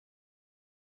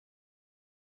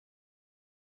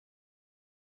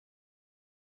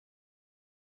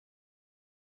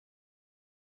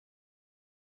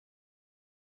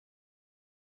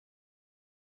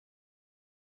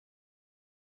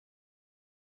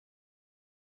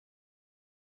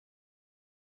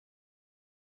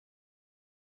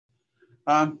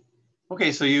Um,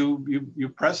 okay, so you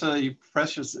press a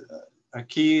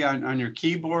key on your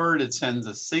keyboard. It sends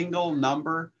a single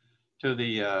number to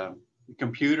the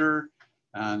computer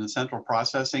and the central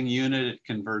processing unit. It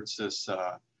converts this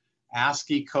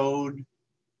ASCII code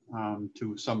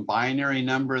to some binary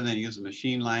number, and then use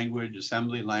machine language,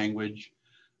 assembly language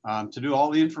to do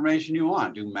all the information you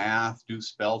want. Do math, do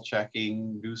spell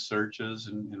checking, do searches,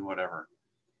 and whatever.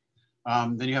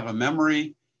 Then you have a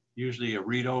memory, usually a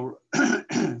read-o.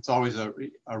 It's always a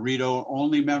read-o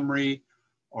only memory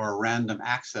or a random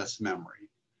access memory.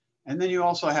 And then you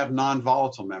also have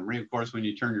non-volatile memory. Of course, when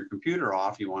you turn your computer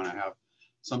off, you want to have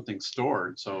something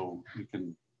stored so you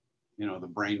can, you know, the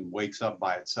brain wakes up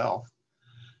by itself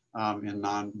in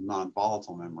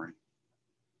non-volatile memory.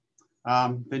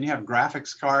 Then you have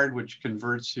graphics card, which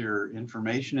converts your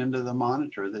information into the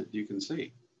monitor that you can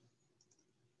see.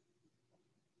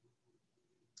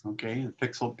 Okay,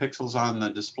 pixels on the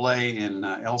display in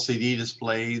LCD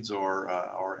displays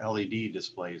or LED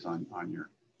displays on your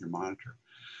monitor.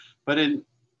 But in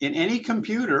any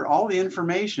computer, all the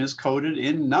information is coded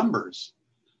in numbers.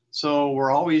 So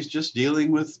we're always just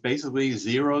dealing with basically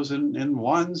zeros and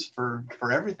ones for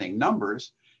everything,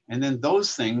 numbers. And then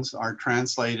those things are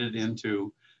translated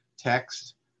into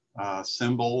text,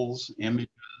 symbols, images,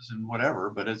 and whatever.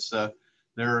 But it's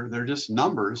they're just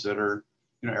numbers that are,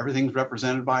 you know, everything's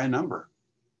represented by a number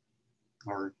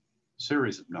or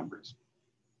series of numbers.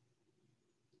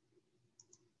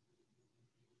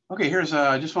 Okay, here's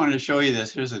I just wanted to show you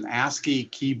this. Here's an ASCII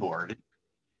keyboard.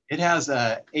 It has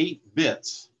 8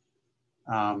 bits,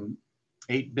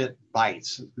 8-bit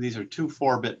bytes. These are 2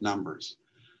 4-bit numbers.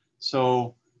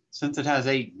 So since it has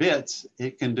 8 bits,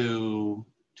 it can do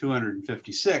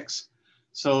 256.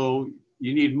 So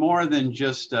you need more than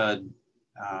just you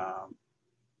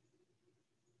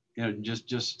know,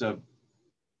 just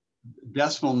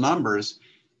decimal numbers.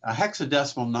 A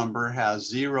hexadecimal number has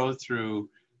 0 through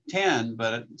 10,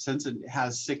 but since it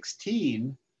has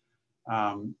 16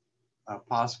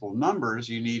 possible numbers,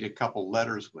 you need a couple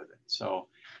letters with it. So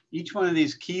each one of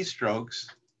these keystrokes,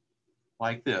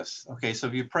 like this. Okay, so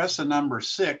if you press the number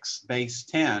 6, base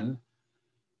 10,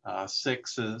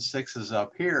 6 is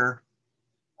up here.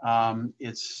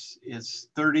 It's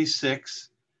 36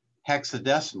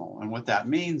 hexadecimal, and what that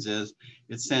means is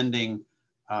it's sending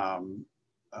a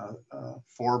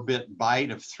 4-bit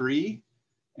byte of 3,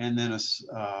 and then a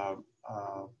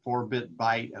 4-bit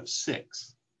byte of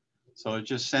 6. So it's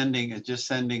just sending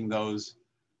those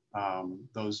to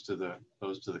the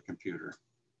computer.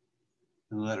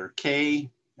 And the letter K,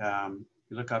 you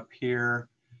look up here.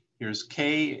 Here's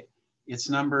K. Its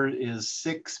number is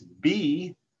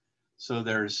 6B. So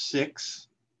there's 6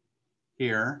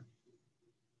 here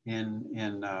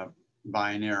in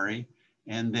binary,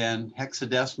 and then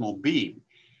hexadecimal B.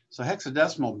 So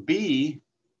hexadecimal B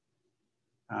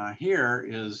here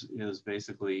is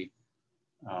basically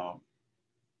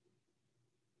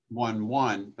 1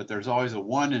 1, but there's always a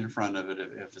 1 in front of it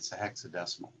if it's a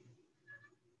hexadecimal.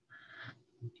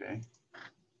 Okay.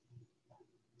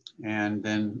 And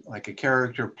then like a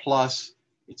character plus,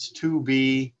 it's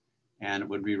 2B, and it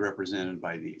would be represented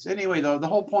by these. Anyway, though, the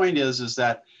whole point is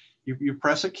that you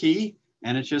press a key,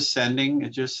 and it's just sending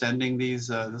these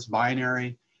this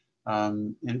binary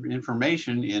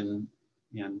information in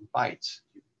bytes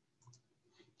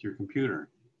to your computer.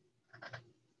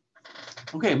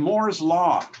 Okay, Moore's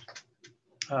Law,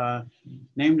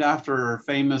 named after a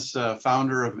famous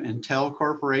founder of Intel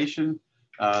Corporation.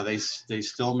 They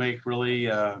still make really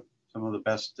some of the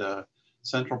best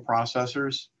central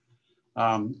processors.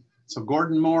 So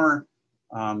Gordon Moore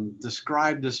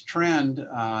described this trend in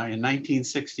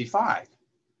 1965.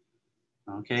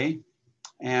 Okay,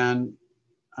 and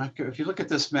if you look at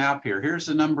this map here, here's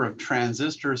the number of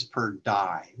transistors per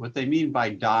die. What they mean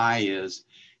by die is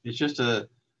it's just a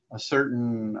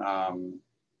certain,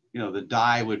 you know, the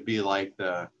die would be like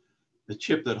the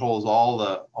chip that holds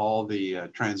all the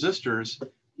transistors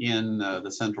in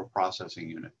the central processing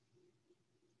unit.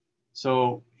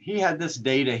 So he had this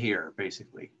data here,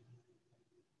 basically,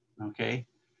 okay,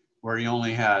 where you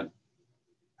only had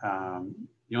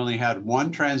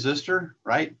 1 transistor,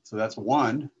 right? So that's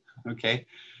 1, okay.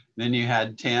 Then you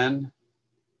had 10,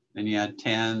 then you had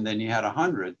 10, then you had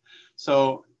 100.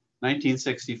 So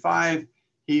 1965,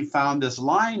 he found this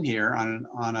line here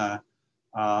on a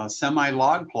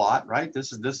semi-log plot, right?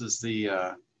 This is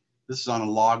on a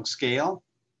log scale,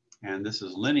 and this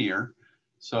is linear.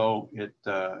 So it's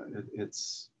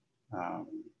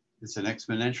an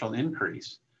exponential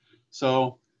increase.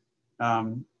 So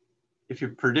if you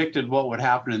predicted what would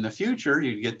happen in the future,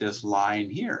 you'd get this line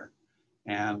here.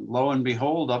 And lo and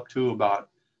behold, up to about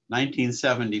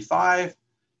 1975,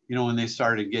 you know, when they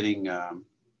started getting, you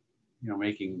know,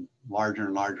 making larger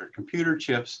and larger computer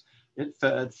chips, it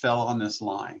fell on this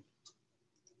line.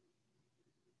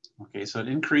 Okay, so it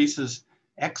increases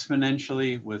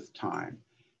exponentially with time.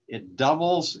 It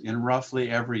doubles in roughly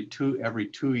every two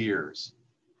years.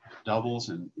 Doubles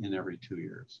in every 2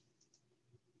 years.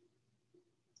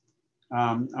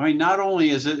 I mean, not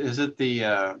only is it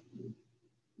the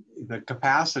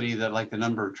capacity, that like the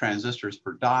number of transistors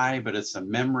per die, but it's the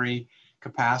memory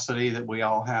capacity that we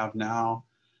all have now,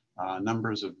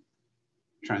 numbers of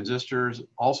transistors,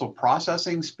 also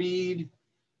processing speed,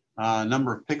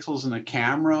 number of pixels in the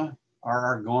camera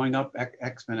are going up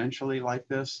exponentially like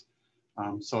this.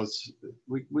 So it's,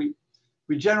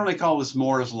 we generally call this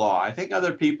Moore's law. I think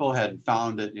other people had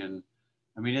found it in,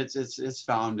 I mean, it's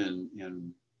found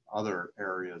in other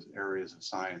areas of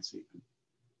science even,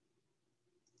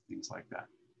 things like that.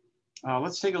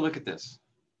 Let's take a look at this.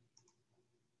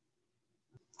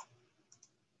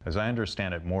 As I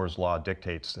understand it, Moore's law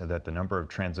dictates that the number of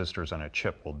transistors on a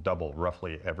chip will double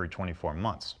roughly every 24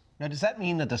 months. Now, does that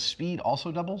mean that the speed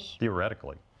also doubles?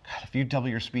 Theoretically. God, if you double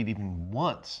your speed even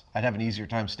once, I'd have an easier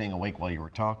time staying awake while you were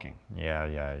talking.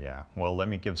 Yeah. Well, let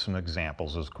me give some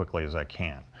examples as quickly as I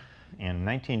can. In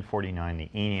 1949, the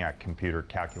ENIAC computer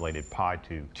calculated pi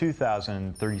to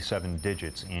 2,037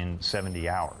 digits in 70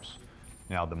 hours.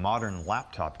 Now, the modern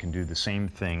laptop can do the same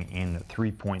thing in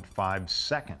 3.5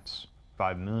 seconds,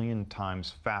 5 million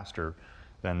times faster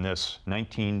than this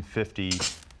 1950.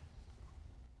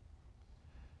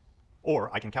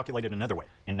 Or I can calculate it another way.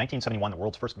 In 1971, the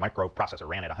world's first microprocessor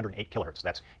ran at 108 kilohertz.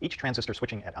 That's each transistor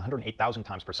switching at 108,000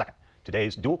 times per second.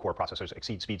 Today's dual-core processors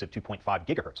exceed speeds of 2.5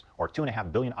 gigahertz, or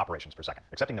 2.5 billion operations per second,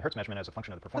 accepting the hertz measurement as a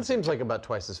function of the performance. That seems like about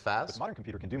twice as But fast. the modern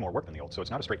computer can do more work than the old, so it's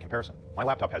not a straight comparison. My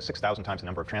laptop has 6,000 times the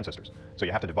number of transistors, so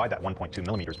you have to divide that 1.2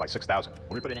 millimeters by 6,000.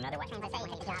 Let me put it another way.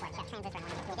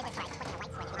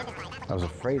 I was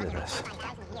afraid of this.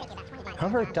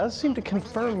 However, it does seem to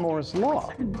confirm Moore's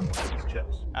law.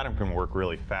 Adam can work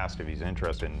really fast if he's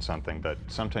interested in something, but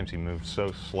sometimes he moves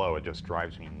so slow it just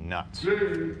drives me nuts.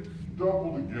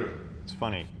 Doubled again. It's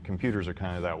funny, computers are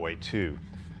kind of that way too.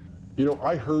 You know,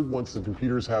 I heard once that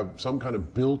computers have some kind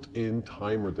of built-in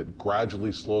timer that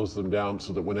gradually slows them down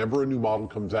so that whenever a new model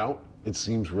comes out, it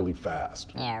seems really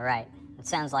fast. Yeah, right. It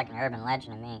sounds like an urban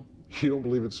legend to me. You don't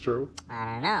believe it's true? I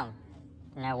don't know.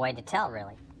 No way to tell,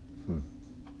 really.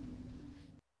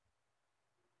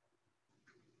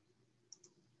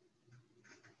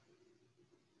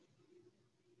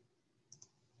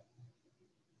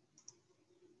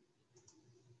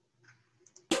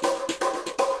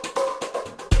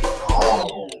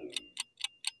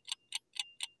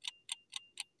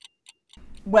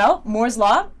 Well, Moore's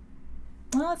law,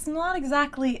 well, it's not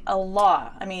exactly a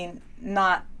law. I mean,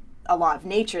 not a law of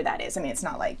nature, that is. I mean, it's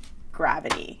not like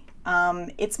gravity.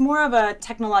 It's more of a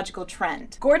technological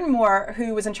trend. Gordon Moore,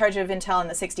 who was in charge of Intel in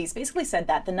the 60s, basically said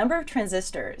that the number of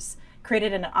transistors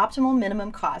created at an optimal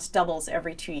minimum cost doubles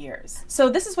every 2 years. So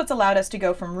this is what's allowed us to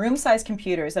go from room-sized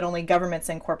computers that only governments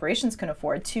and corporations can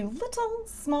afford to little,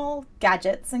 small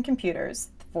gadgets and computers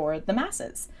for the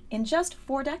masses in just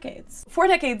 4 decades. 4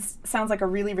 decades sounds like a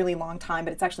really, really long time,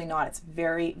 but it's actually not. It's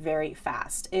very, very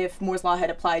fast. If Moore's law had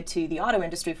applied to the auto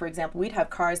industry, for example, we'd have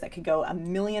cars that could go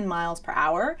 1,000,000 miles per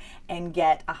hour and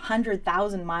get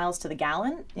 100,000 miles to the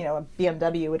gallon. You know, a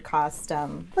BMW would cost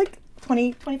like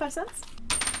 25 cents.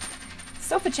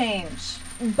 Sofa change.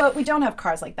 But we don't have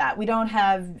cars like that. We don't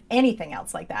have anything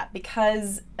else like that,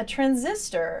 because a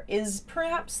transistor is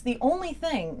perhaps the only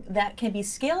thing that can be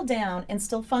scaled down and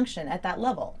still function at that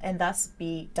level, and thus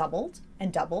be doubled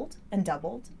and doubled and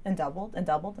doubled and doubled and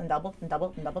doubled and doubled and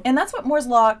doubled and doubled. And that's what Moore's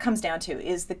law comes down to,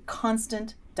 is the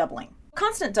constant doubling.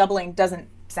 Constant doubling doesn't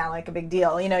sound like a big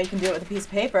deal. You know, you can do it with a piece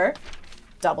of paper.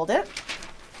 Doubled it,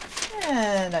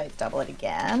 and I double it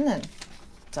again, and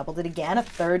doubled it again a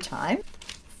third time,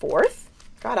 fourth.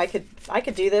 God, I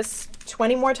could do this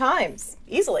 20 more times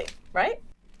easily, right?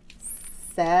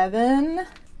 7,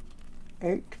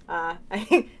 8. I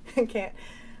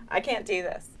can't do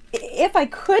this. If I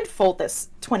could fold this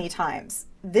 20 times,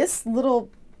 this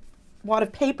little wad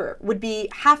of paper would be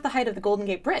half the height of the Golden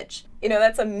Gate Bridge. You know,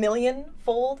 that's a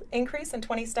 1,000,000-fold increase in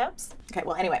 20 steps. Okay,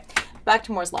 well, anyway, back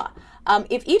to Moore's law.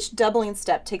 If each doubling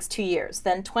step takes 2 years,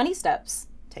 then 20 steps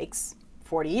takes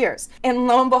 40 years. And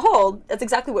lo and behold, that's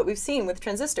exactly what we've seen with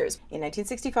transistors. In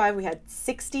 1965, we had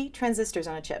 60 transistors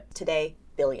on a chip. Today,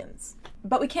 billions.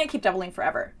 But we can't keep doubling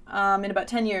forever. In about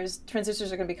 10 years,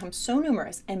 transistors are going to become so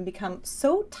numerous and become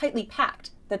so tightly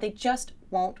packed that they just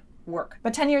won't work.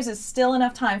 But 10 years is still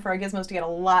enough time for our gizmos to get a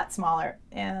lot smaller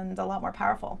and a lot more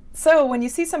powerful. So when you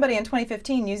see somebody in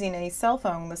 2015 using a cell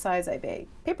phone the size of a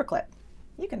paperclip,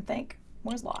 you can thank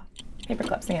Moore's Law.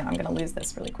 Paperclips, yeah, I'm gonna lose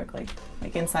this really quickly,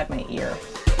 like inside my ear.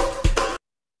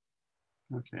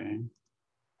 Okay.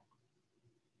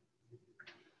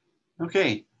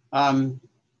 Okay.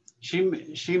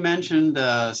 She mentioned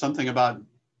something about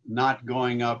not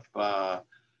going up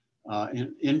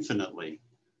infinitely.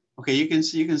 Okay, you can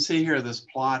see here this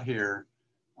plot here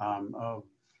of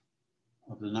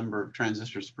the number of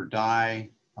transistors per die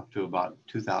up to about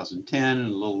 2010 and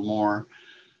a little more.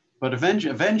 But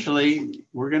eventually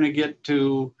we're going to get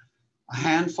to a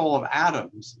handful of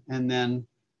atoms, and then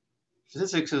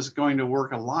physics is going to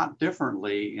work a lot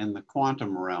differently in the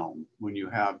quantum realm when you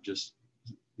have just,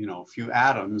 you know, a few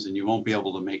atoms, and you won't be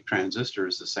able to make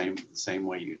transistors the same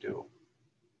way you do.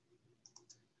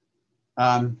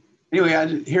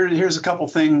 Anyway, here's a couple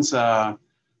things.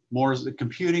 Moore's the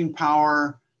computing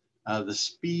power, the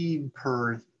speed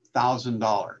per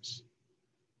 $1,000.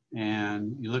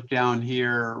 And you look down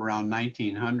here around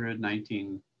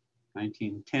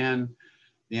 1910,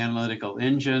 the analytical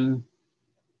engine,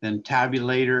 then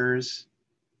tabulators,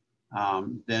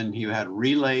 then you had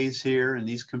relays here in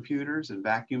these computers and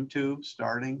vacuum tubes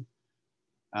starting.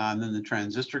 And then the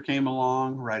transistor came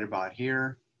along right about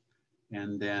here,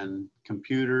 and then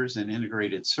computers and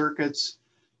integrated circuits,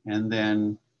 and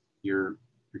then you're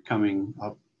coming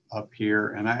up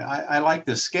here. And I like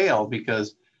the scale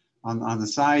because on the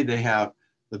side they have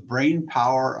the brain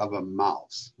power of a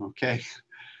mouse. Okay,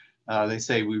 they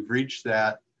say we've reached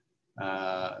that.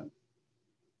 Well,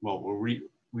 we've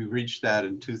reached that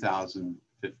in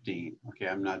 2015. Okay,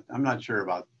 I'm not sure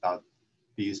about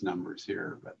these numbers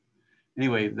here, but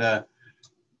anyway,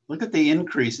 look at the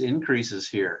increases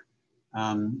here.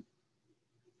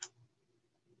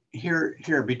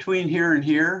 Here between here and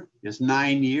here is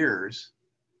 9 years,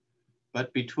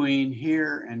 but between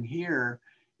here and here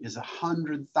is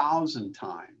 100,000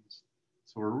 times.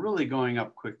 So we're really going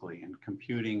up quickly in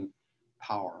computing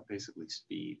power, basically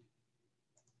speed.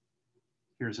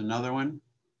 Here's another one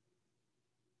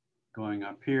going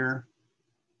up here.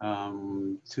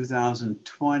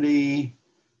 2020,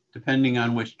 depending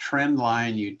on which trend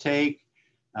line you take,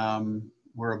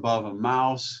 we're above a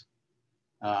mouse.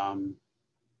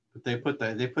 But they put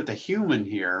the human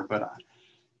here, but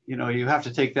you know, you have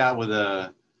to take that with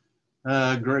a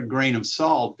grain of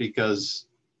salt, because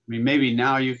I mean, maybe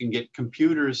now you can get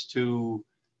computers to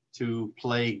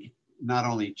play not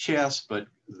only chess but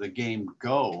the game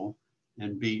Go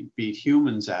and beat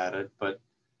humans at it. But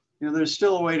you know, there's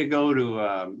still a way to go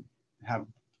to have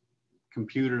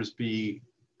computers be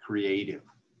creative.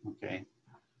 Okay,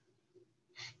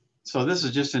 so this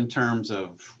is just in terms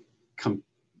of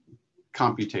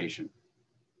computation.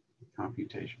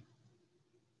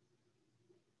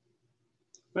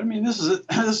 But I mean, this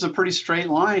is a pretty straight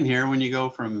line here when you go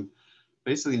from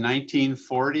basically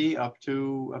 1940 up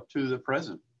to the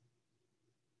present.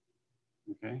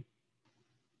 Okay.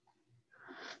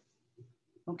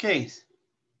 Okay.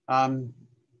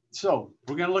 So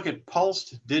we're going to look at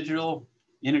pulsed digital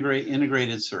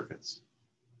integrated circuits.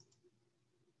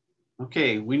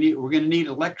 Okay, we're going to need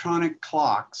electronic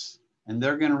clocks, and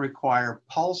they're going to require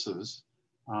pulses.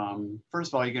 First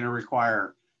of all, you're going to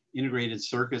require integrated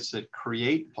circuits that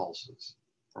create pulses,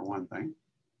 for one thing.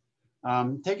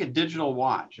 Take a digital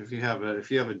watch. If you have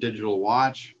a digital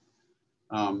watch,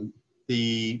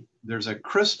 there's a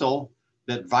crystal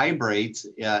that vibrates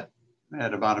at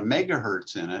about 1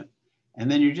 megahertz in it, and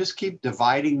then you just keep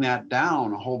dividing that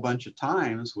down a whole bunch of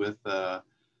times with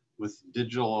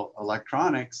digital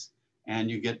electronics,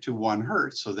 and you get to 1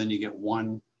 hertz. So then you get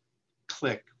one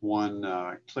click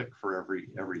for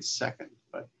every second.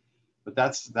 But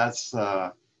that's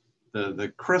the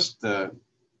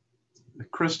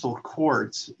crystal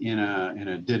quartz in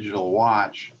a digital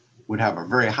watch would have a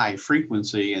very high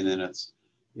frequency, and then it's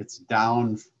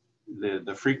down.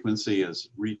 The frequency is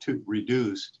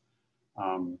reduced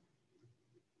down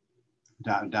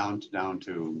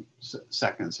to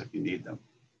seconds if you need them.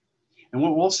 And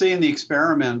what we'll see in the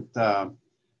experiment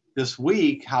this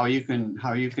week, how you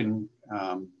can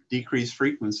decrease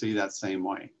frequency that same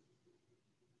way.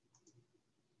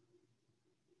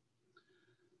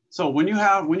 So when you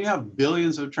have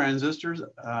billions of transistors, you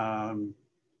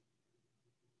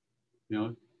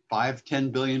know,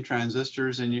 5-10 billion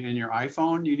transistors in your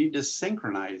iPhone, you need to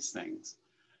synchronize things.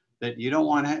 That you don't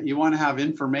want to. You want to have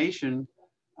information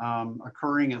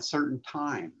occurring at certain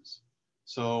times.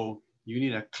 So you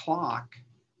need a clock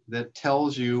that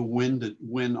tells you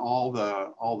when all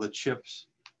the chips,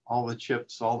 all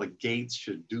the gates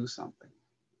should do something.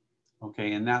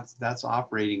 Okay, and that's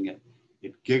operating at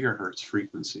gigahertz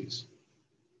frequencies.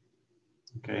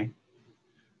 Okay.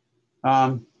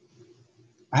 I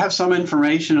have some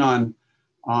information on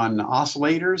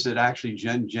oscillators that actually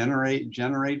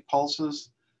generate pulses.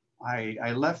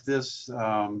 I left this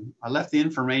I left the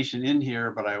information in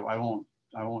here, but I won't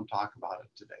talk about it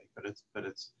today. But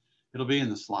it'll be in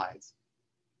the slides.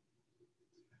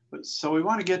 But so we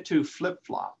want to get to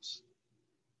flip-flops.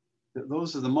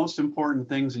 Those are the most important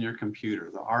things in your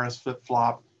computer: the RS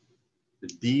flip-flop, the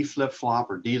D flip-flop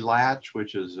or D latch,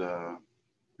 which is a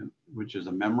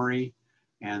memory,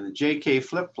 and the JK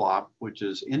flip-flop, which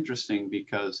is interesting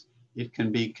because it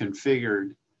can be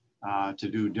configured to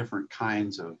do different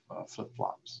kinds of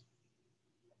flip-flops.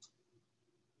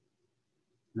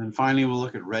 And then finally, we'll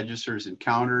look at registers and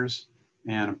counters,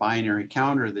 and a binary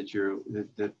counter that you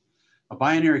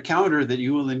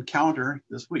will encounter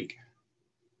this week.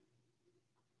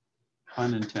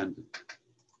 Pun intended.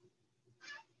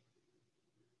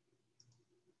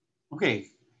 Okay.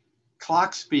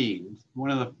 Clock speed,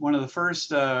 one of the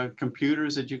first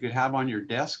computers that you could have on your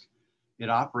desk, it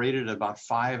operated at about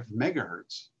 5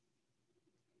 megahertz.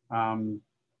 And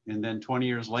then 20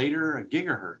 years later, a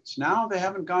gigahertz. Now they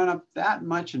haven't gone up that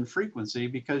much in frequency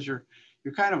because you're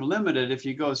kind of limited. If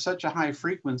you go such a high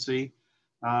frequency,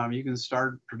 you can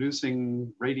start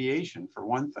producing radiation, for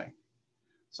one thing.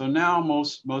 So now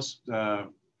most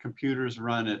computers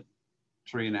run at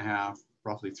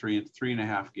roughly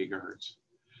 3.5 gigahertz.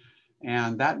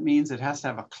 And that means it has to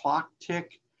have a clock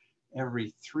tick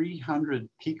every 300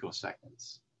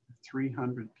 picoseconds.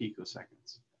 300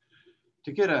 picoseconds.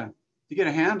 To get a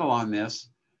handle on this,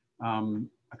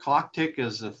 a clock tick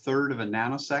is 1/3 of a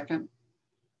nanosecond.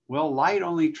 Well, light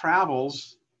only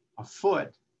travels a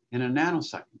foot in a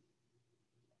nanosecond.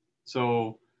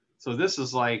 So this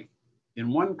is like, in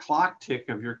one clock tick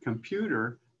of your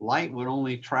computer, light would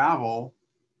only travel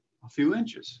a few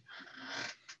inches.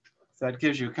 So that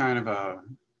gives you kind of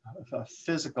a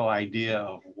physical idea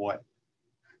of what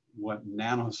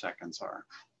nanoseconds are.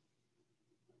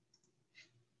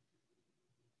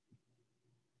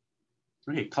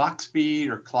 Okay, clock speed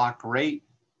or clock rate,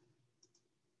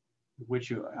 which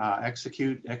you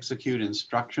execute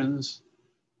instructions,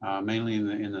 mainly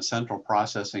in the central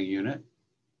processing unit.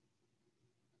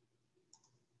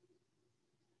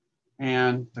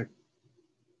 And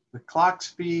the clock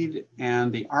speed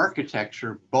and the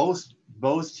architecture both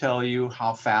tell you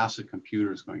how fast a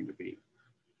computer is going to be.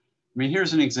 I mean,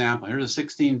 here's an example. Here's a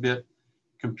 16-bit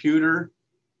computer,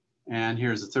 and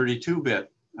here's a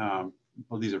 32-bit.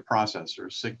 Well, these are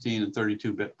processors, 16 and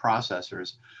 32-bit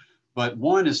processors, but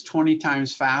one is 20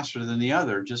 times faster than the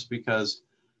other, just because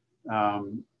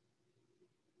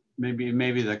maybe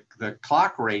the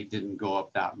clock rate didn't go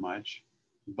up that much,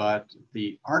 but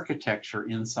the architecture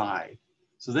inside.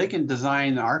 So they can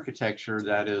design the architecture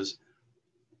that is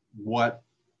what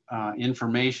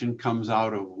information comes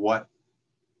out of what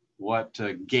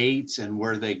gates and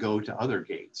where they go to other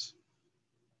gates.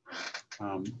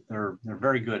 They're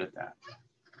very good at that.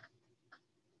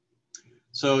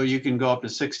 So you can go up to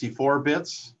 64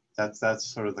 bits. That's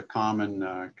sort of the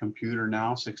common computer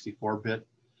now, 64-bit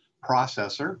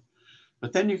processor.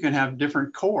 But then you can have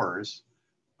different cores,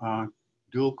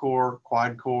 dual core,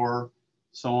 quad core,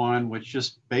 so on, which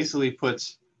just basically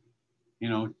puts,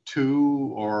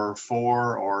 2 or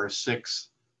 4 or 6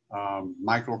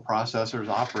 microprocessors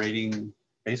operating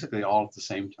basically all at the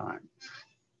same time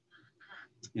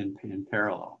in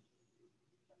parallel.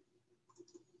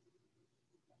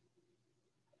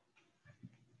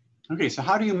 Okay, so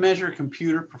how do you measure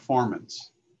computer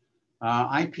performance?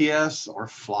 IPS or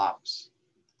flops?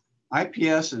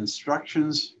 IPS,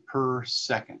 instructions per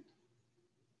second,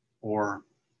 or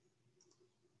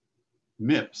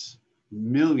MIPS,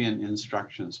 million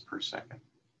instructions per second.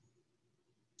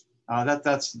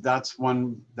 That's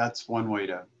one way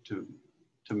to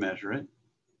measure it.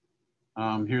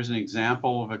 Here's an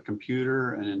example of a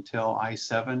computer, an Intel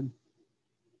i7,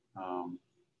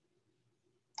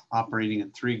 operating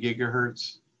at 3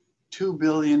 gigahertz, 2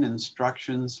 billion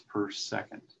instructions per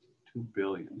second. 2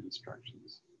 billion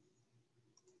instructions.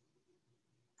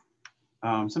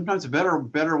 Sometimes a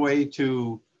better way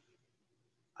to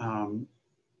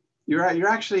you're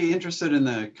actually interested in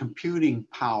the computing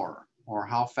power, or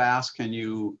how fast can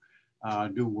you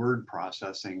do word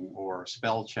processing or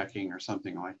spell checking or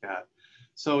something like that.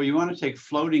 So you want to take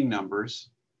floating numbers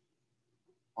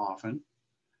often,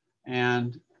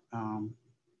 and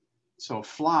so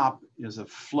flop is a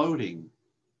floating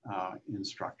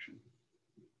instruction.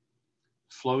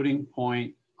 Floating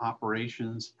point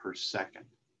operations per second.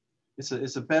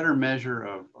 It's a better measure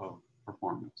of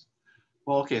performance.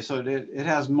 Well, okay, so it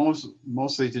has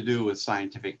mostly to do with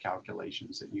scientific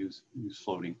calculations that use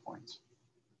floating points.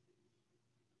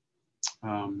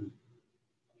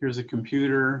 Here's a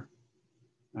computer,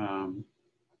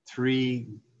 3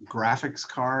 graphics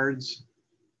cards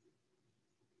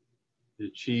to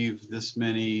achieve this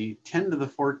many 10 to the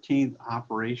 14th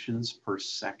operations per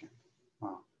second.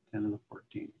 Wow, 10 to the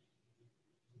 14th.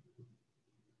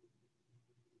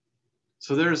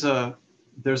 So there's a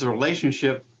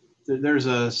relationship, there's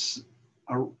a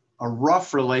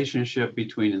rough relationship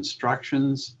between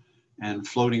instructions and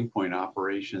floating point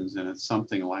operations, and it's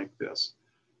something like this.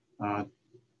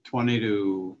 20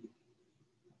 to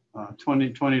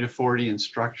 40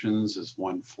 instructions is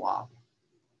 1 flop.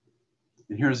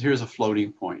 And here's a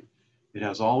floating point. It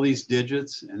has all these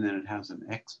digits, and then it has an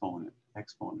exponent.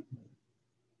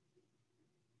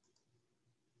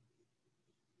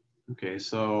 Okay,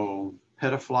 so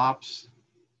petaflops. I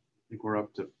think we're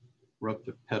up to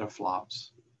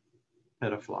petaflops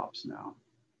now.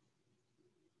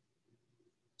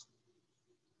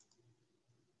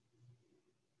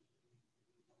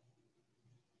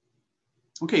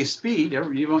 Okay, speed.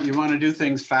 You want to do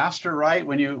things faster, right?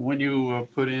 When you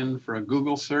put in for a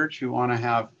Google search, you want to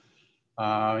have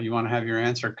your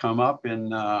answer come up in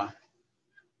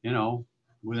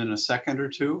within a second or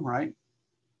two, right?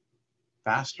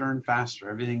 Faster and faster.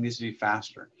 Everything needs to be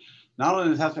faster. Not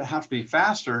only does it have to be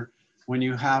faster, when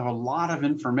you have a lot of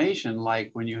information, like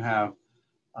when you have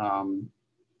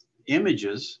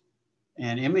images,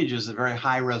 and images at very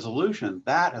high resolution,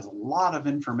 that is a lot of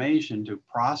information to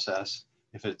process.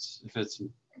 If it's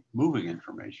moving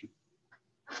information,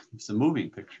 it's a moving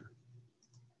picture.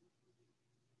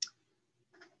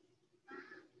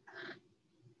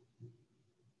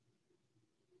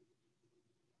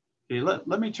 Okay,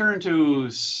 let me turn to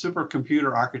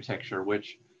supercomputer architecture,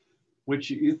 which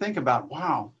you think about,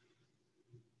 wow,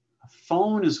 a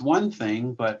phone is one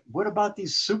thing, but what about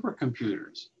these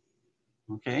supercomputers?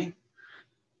 Okay,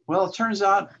 well, it turns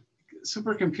out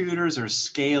supercomputers are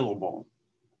scalable.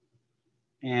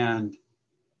 And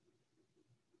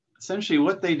essentially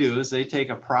what they do is they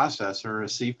take a processor, a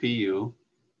CPU,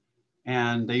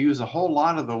 and they use a whole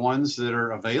lot of the ones that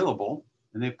are available,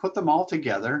 and they put them all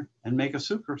together and make a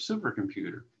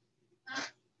supercomputer.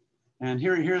 And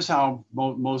here's how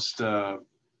most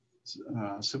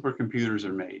supercomputers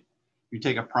are made. You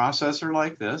take a processor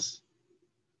like this,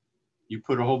 you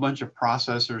put a whole bunch of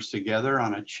processors together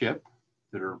on a chip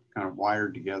that are kind of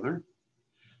wired together.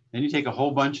 Then you take a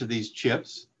whole bunch of these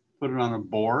chips, put it on a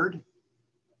board.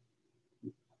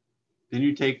 Then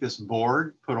you take this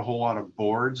board, put a whole lot of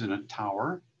boards in a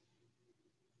tower.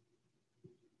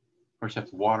 Of course, you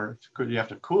have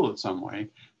to cool it some way.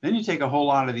 Then you take a whole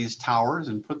lot of these towers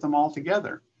and put them all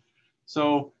together.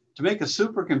 So to make a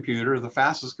supercomputer, the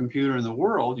fastest computer in the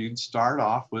world, you'd start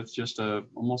off with just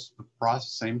almost the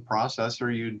same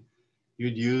processor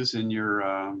you'd use in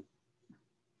your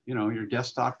your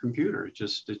desktop computer. It's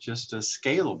just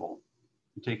scalable.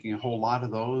 You're taking a whole lot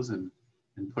of those and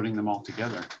putting them all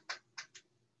together.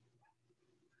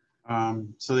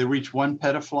 So they reached 1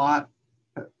 petaflop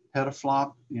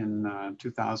in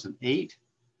 2008.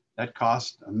 That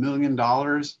cost $1 million,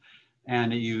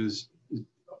 and it used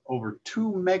over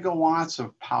 2 megawatts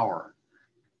of power.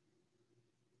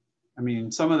 I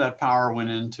mean, some of that power went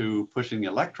into pushing the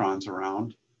electrons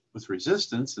around with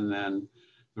resistance, and then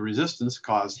the resistance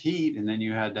caused heat, and then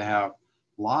you had to have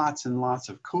lots and lots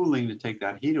of cooling to take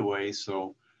that heat away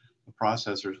so the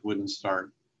processors wouldn't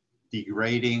start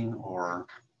degrading or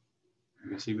I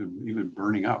guess even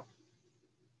burning up.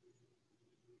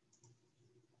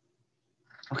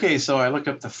 Okay, so I looked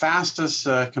up the fastest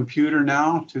computer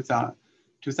now,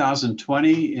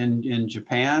 2020 in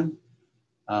Japan,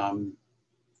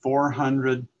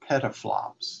 400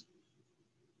 petaflops.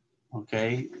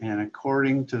 Okay, and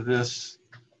according to this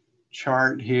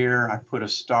chart here, I put a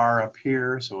star up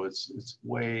here, so it's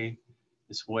way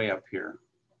up here.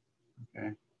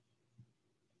 Okay,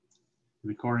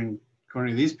 and according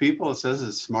to these people, it says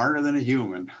it's smarter than a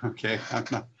human. Okay, I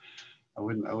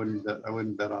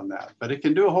wouldn't bet on that, but it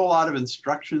can do a whole lot of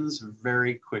instructions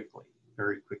very quickly.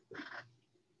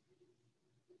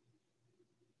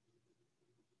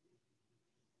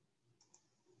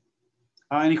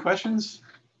 Any questions?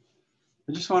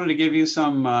 I just wanted to give you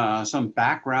some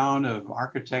background of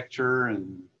architecture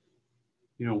and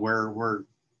where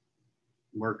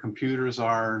computers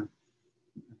are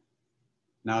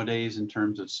nowadays in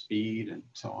terms of speed and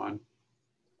so on.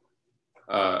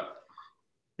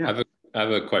 Yeah. I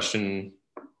have a question.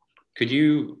 Could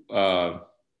you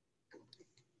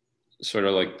sort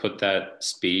of like put that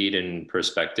speed in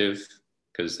perspective?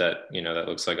 because that, you know, that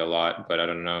looks like a lot, but I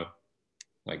don't know,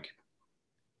 like.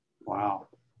 Wow.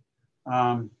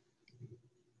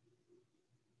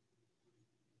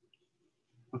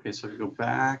 Okay, so we go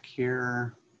back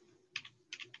here.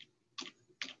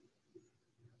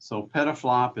 So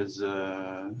petaflop is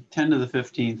 10 to the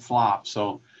 15th flop.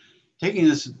 So taking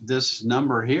this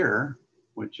number here,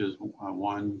 which is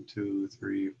 1, 2,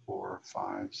 3, 4,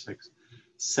 5, 6,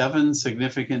 7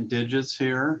 significant digits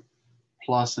here,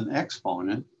 plus an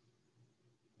exponent,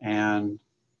 and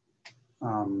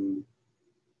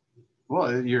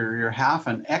well, you're half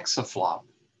an exaflop.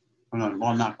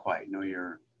 Well, not quite. No,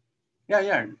 you're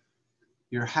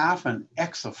half an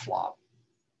exaflop.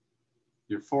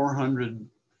 You're 400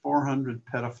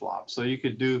 petaflops. So you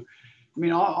could do, I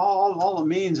mean, all it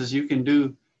means is you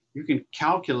can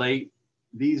calculate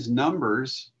these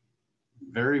numbers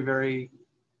very, very,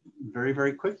 very,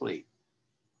 very quickly.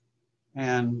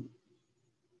 And,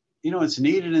 you know, it's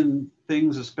needed in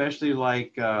things, especially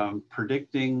like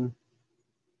predicting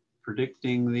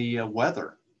the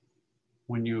weather.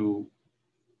 When you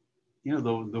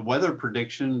know, the weather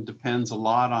prediction depends a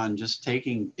lot on just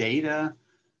taking data,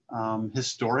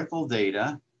 historical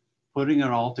data, putting it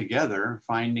all together,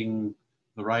 finding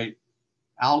the right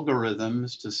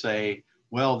algorithms to say,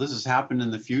 well, this has happened in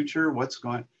the future. What's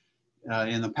going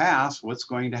in the past? What's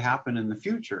going to happen in the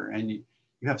future? And you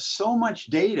have so much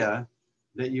data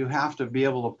that you have to be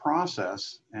able to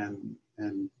process, and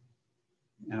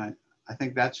I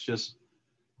think that's just,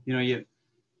 you know, you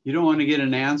don't want to get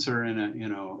an answer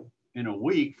in a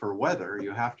week for weather.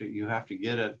 You have to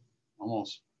get it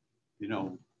almost, you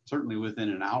know, certainly within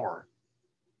an hour.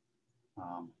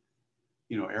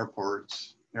 You know,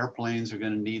 airplanes are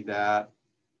going to need that.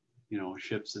 You know,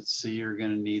 ships at sea are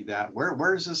going to need that.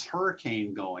 Where's this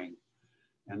hurricane going?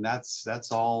 And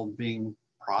that's all being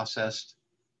processed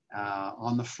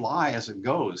on the fly as it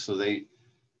goes. So they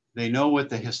know what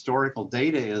the historical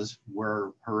data is,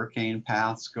 where hurricane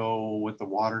paths go, what the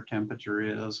water temperature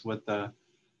is, what the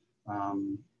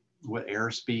what air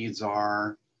speeds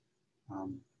are,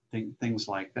 things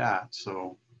like that.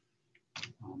 So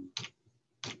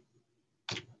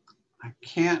I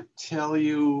can't tell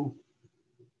you.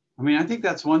 I mean, I think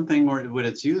that's one thing what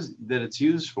it's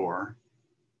used for.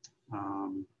 I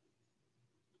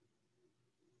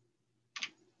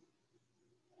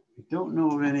don't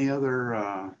know of any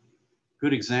other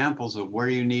good examples of where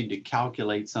you need to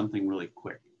calculate something really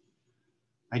quick.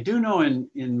 I do know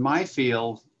in my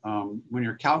field, when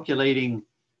you're calculating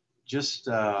just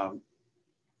like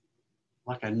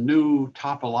a new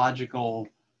topological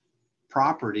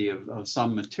property of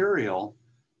some material,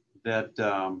 that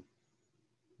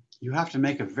you have to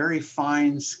make a very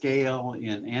fine scale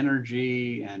in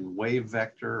energy and wave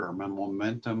vector or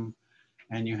momentum,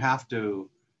 and you have to,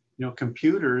 you know,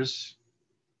 computers,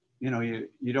 you know, you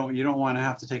don't want to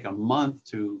have to take a month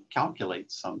to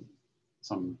calculate some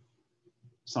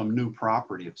new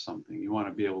property of something. You want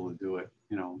to be able to do it,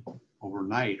 you know,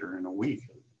 overnight or in a week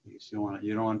at least. You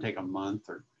don't want to take a month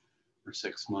or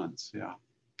 6 months. Yeah.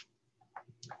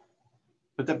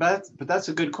 But that's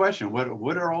a good question.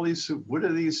 What are these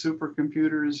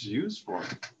supercomputers used for?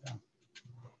 Yeah.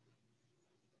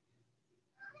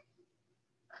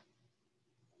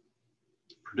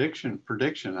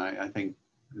 Prediction. I think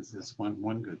is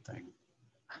one good thing.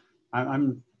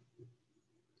 I'm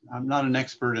not an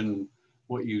expert in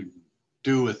what you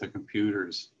do with the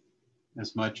computers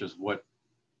as much as what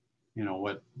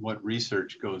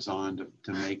research goes on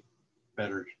to make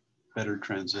better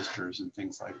transistors and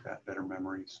things like that, better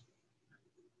memories.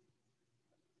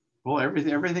 Well,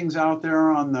 everything's out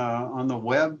there on the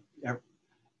web.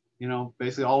 You know,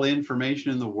 basically all the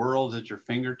information in the world at your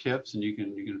fingertips, and you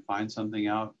can find something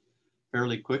out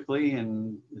fairly quickly,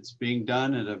 and it's being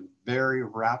done at a very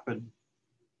rapid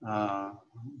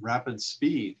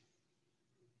speed.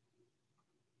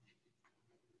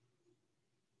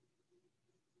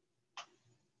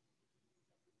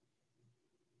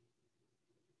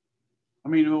 I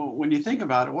mean, when you think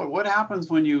about it, what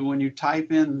happens when you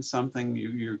type in something,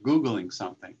 you're Googling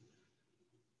something?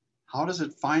 How does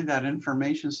it find that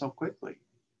information so quickly?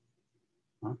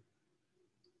 Huh?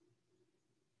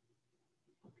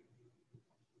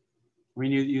 I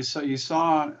mean, you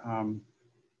saw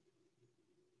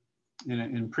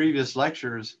in previous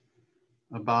lectures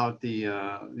about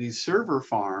these server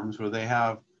farms where they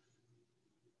have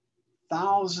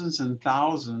thousands and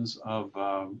thousands of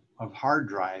hard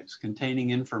drives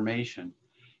containing information,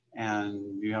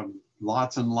 and you have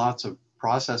lots and lots of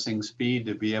processing speed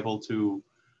to be able to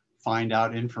find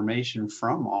out information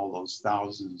from all those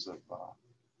thousands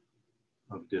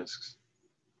of disks,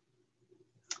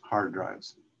 hard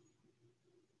drives.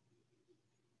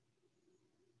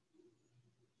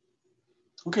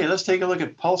 Okay, let's take a look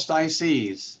at pulsed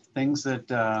ICs, things that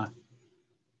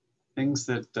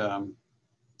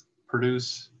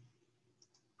produce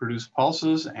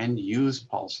pulses and use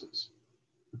pulses.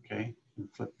 Okay, and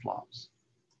flip-flops.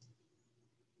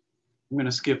 I'm going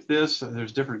to skip this.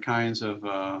 There's different kinds of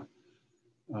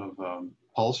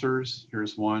pulsers.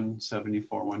 Here's one,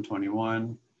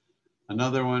 74121.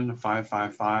 Another one,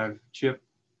 555 chip.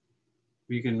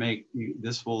 You can make,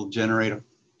 this will generate a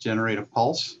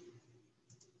pulse.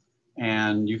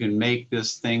 And you can make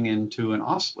this thing into an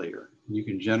oscillator. You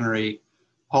can generate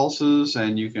pulses,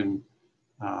 and you can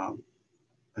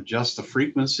adjust the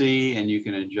frequency, and you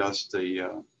can adjust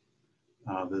the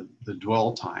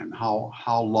dwell time,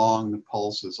 how long the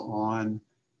pulse is on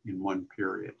in one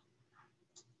period.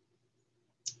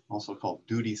 Also called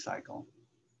duty cycle.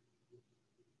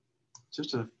 It's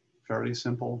just a fairly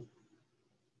simple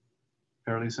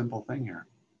thing here.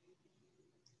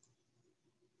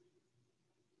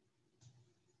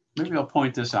 Maybe I'll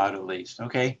point this out at least.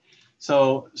 Okay,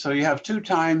 so you have two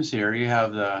times here. You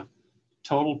have the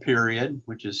total period,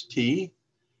 which is T,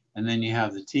 and then you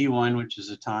have the T1, which is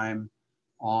the time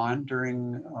on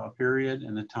during a period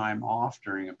and the time off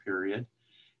during a period.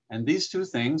 And these two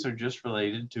things are just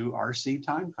related to RC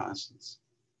time constants.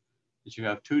 That you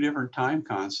have two different time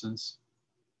constants,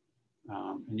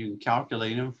 and you can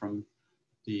calculate them from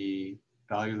the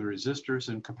value of the resistors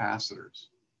and capacitors.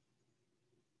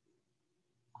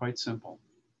 Quite simple.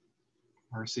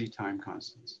 RC time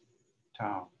constants,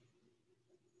 tau.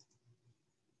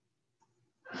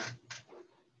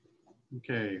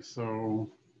 Okay, so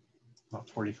about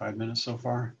 45 minutes so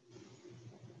far.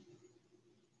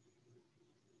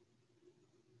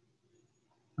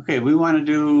 Okay, we want to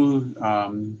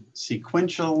do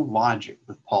sequential logic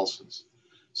with pulses.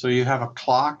 So you have a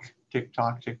clock, tick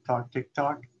tock, tick tock, tick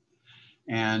tock,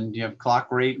 and you have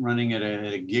clock rate running at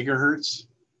a gigahertz.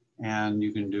 And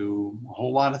you can do a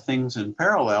whole lot of things in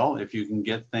parallel if you can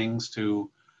get things to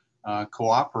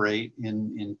cooperate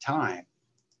in time.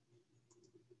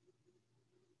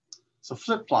 So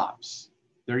flip-flops,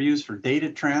 they're used for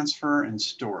data transfer and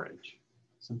storage.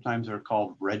 Sometimes they're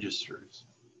called registers.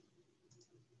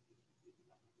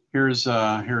 Here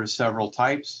are several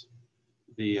types.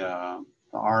 The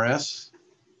RS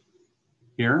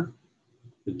here,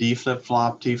 the D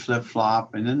flip-flop, T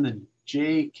flip-flop, and then the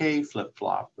JK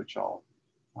flip-flop, which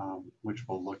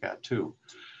we'll look at too.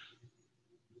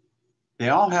 They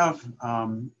all have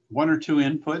one or two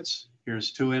inputs.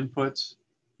 Here's two inputs.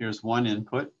 Here's one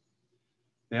input.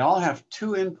 They all have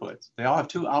two inputs. They all have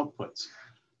two outputs.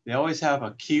 They always have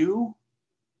a Q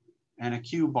and a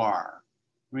Q bar.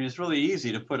 I mean, it's really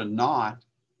easy to put a naught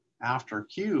after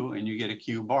Q and you get a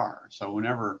Q bar. So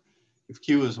if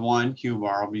Q is 1, Q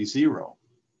bar will be 0.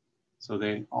 So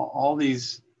all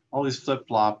these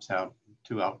flip-flops have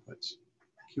two outputs,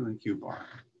 Q and Q bar.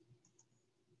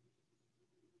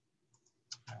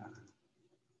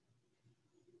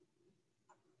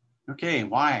 Okay,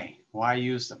 why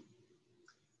use them?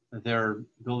 They're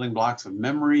building blocks of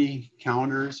memory,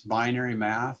 counters, binary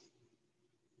math.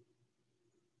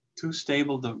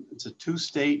 It's a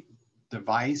two-state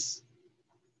device.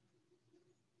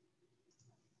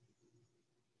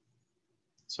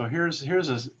 So here's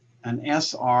an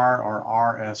SR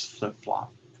or RS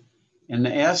flip-flop. And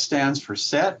the S stands for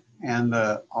set and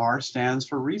the R stands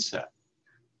for reset.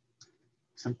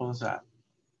 Simple as that.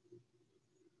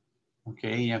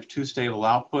 Okay, you have two stable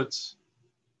outputs,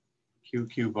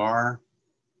 Q bar.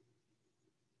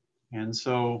 And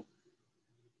so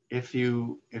if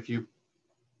you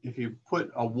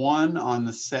put a 1 on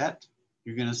the set,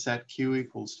 you're going to set Q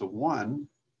equals to 1.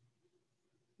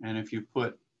 And if you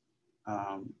put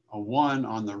a 1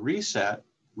 on the reset,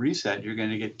 you're going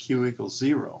to get Q equals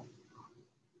 0.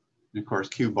 And of course,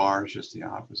 Q bar is just the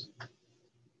opposite.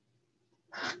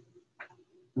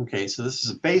 Okay, so this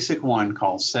is a basic one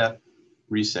called set,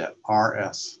 reset,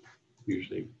 RS,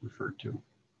 usually referred to.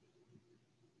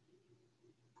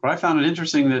 But I found it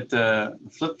interesting that the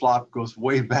flip-flop goes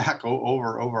way back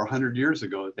over 100 years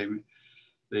ago. That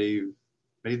they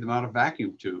made them out of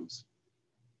vacuum tubes.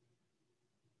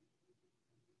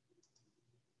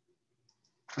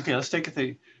 Okay, let's take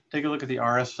a look at the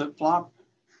RS flip-flop.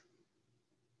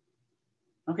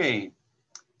 Okay,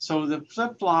 so the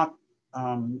flip-flop,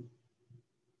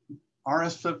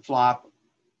 RS flip-flop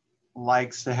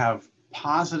likes to have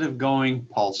positive going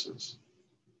pulses.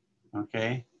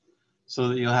 Okay, so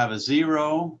that you'll have a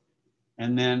 0,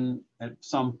 and then at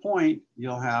some point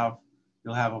you'll have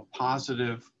a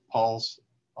positive pulse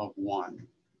of 1,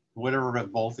 whatever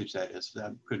voltage that is.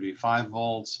 That could be 5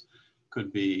 volts,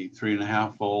 could be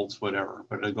 3.5 volts, whatever,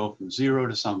 but it'll go from 0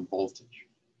 to some voltage.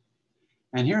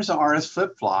 And here's a RS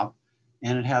flip-flop,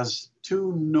 and it has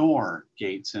two NOR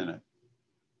gates in it,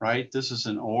 right? This is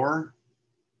an OR.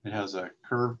 It has a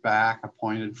curved back, a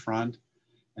pointed front,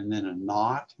 and then a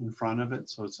NOT in front of it,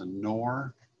 so it's a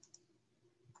NOR.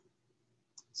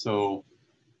 So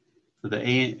for the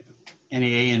any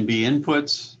A and B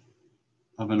inputs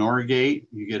of an OR gate,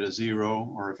 you get a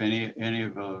 0, or if any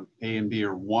of A and B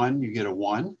are 1, you get a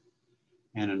 1.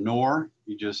 And a NOR,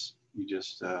 you just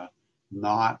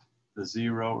NOT the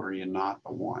 0 or you NOT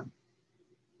the 1.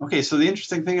 Okay, so the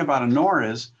interesting thing about a NOR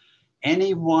is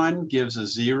any 1 gives a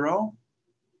 0.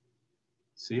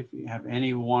 See, if you have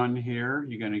any 1 here,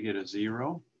 you're going to get a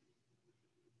 0.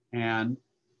 And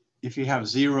if you have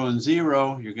 0 and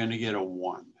 0, you're going to get a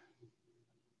 1.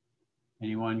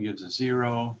 Any 1 gives a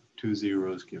 0, 2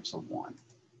 zeros gives a 1.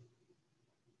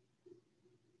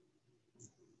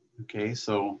 Okay,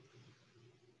 so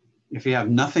if you have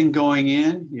nothing going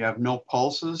in, you have no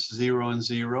pulses, 0 and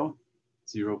 0,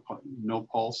 no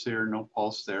pulse here, no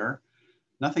pulse there.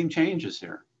 Nothing changes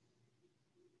here.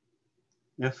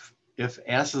 If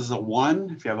S is a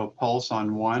 1, if you have a pulse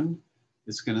on 1,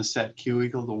 it's going to set Q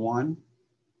equal to 1.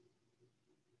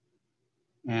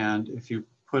 And if you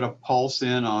put a pulse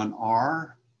in on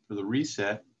R for the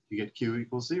reset, you get Q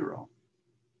equals 0.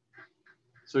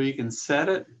 So you can set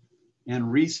it and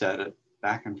reset it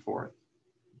back and forth.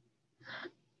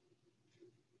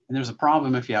 And there's a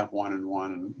problem if you have 1 and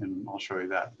 1, and I'll show you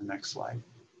that in the next slide.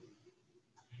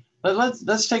 But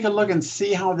let's take a look and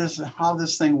see how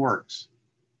this thing works.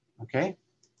 Okay.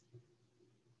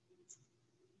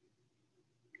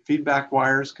 Feedback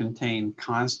wires contain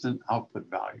constant output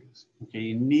values. Okay,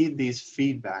 you need these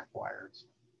feedback wires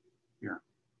here.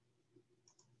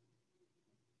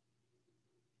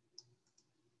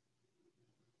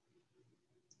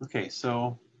 Okay,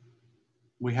 so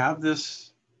we have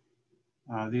these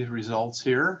results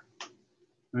here.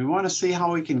 We want to see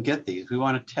how we can get these. We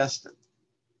want to test it.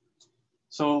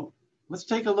 So let's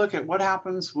take a look at what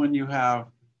happens when you have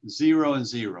 0 and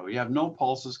 0. You have no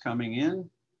pulses coming in,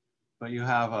 but you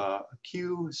have a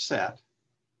Q set.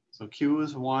 So Q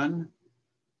is 1,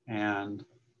 and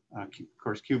of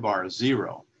course Q bar is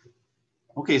 0.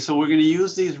 Okay, so we're going to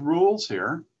use these rules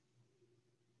here.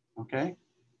 Okay,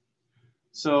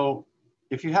 so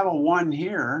if you have a 1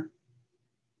 here,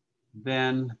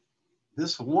 then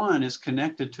this 1 is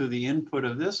connected to the input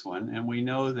of this one, and we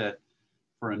know that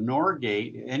for a NOR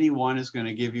gate, any 1 is going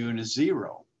to give you a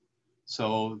 0.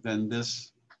 So then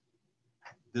this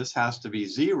has to be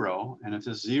 0, and if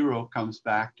this 0 comes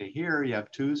back to here, you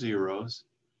have 2 zeros,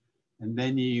 and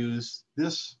then you use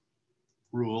this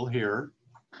rule here,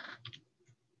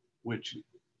 which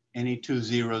any 2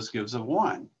 zeros gives a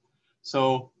 1.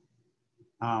 So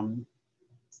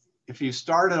if you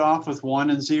started off with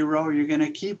 1 and 0, you're going to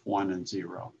keep 1 and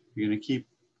 0. You're going to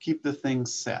keep the thing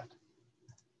set.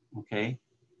 Okay.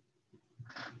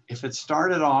 If it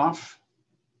started off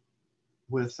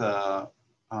with a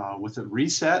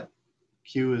reset,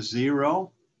 Q is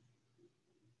 0,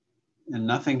 and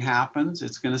nothing happens,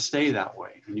 it's going to stay that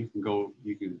way. And you can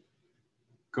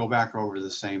go back over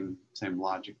the same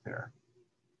logic there.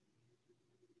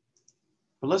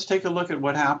 But let's take a look at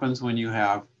what happens when you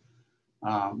have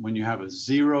a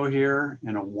 0 here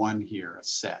and a 1 here, a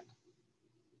set.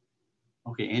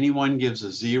 Okay, any 1 gives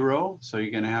a 0, so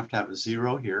you're going to have a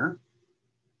 0 here.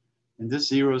 And this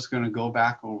 0 is going to go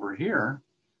back over here.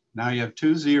 Now you have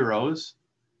 2 zeros,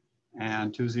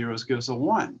 and 2 zeros gives a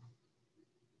 1.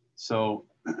 So,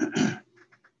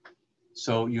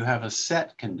 so you have a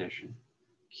set condition.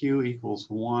 Q equals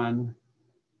 1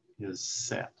 is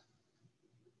set.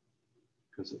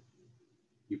 Because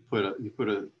you put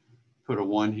a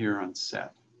 1 here on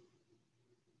set.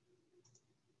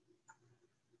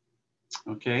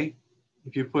 Okay,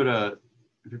 if you put a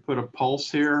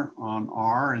pulse here on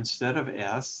R instead of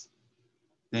S,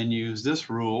 then use this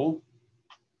rule.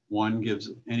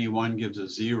 Any 1 gives a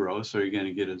 0, so you're going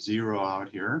to get a 0 out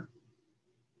here.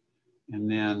 And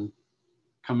then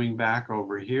coming back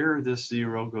over here, this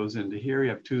 0 goes into here. You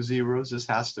have 2 zeros. This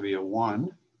has to be a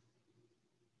 1.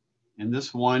 And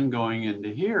this 1 going into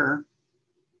here,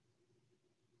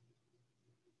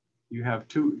 you have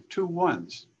two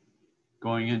 1s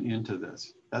going into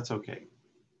this. That's okay.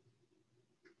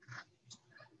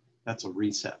 That's a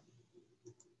reset.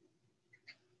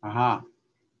 Aha.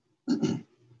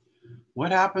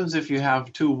 What happens if you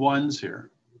have 2 1s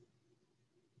here?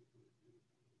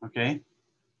 Okay.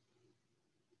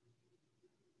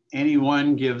 Any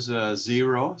 1 gives a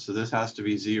 0, so this has to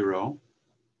be 0.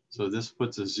 So this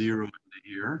puts a 0 into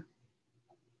here.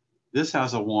 This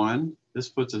has a 1. This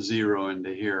puts a 0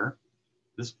 into here.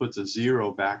 This puts a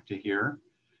 0 back to here.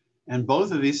 And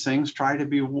both of these things try to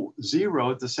be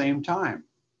 0 at the same time.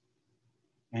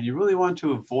 And you really want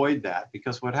to avoid that,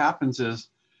 because what happens is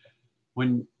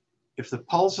if the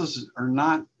pulses are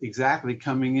not exactly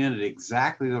coming in at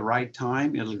exactly the right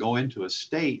time, it'll go into a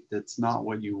state that's not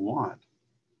what you want.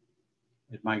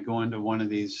 It might go into one of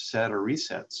these set or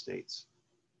reset states.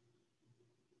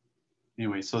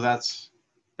 Anyway, so that's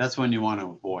when you want to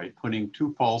avoid putting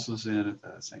 2 pulses in at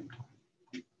the same time.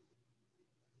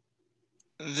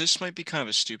 This might be kind of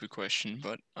a stupid question,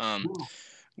 but No.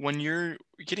 when you're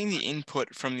getting the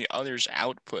input from the other's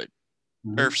output,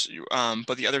 Mhm.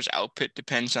 but the other's output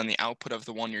depends on the output of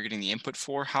the one you're getting the input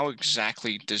for, how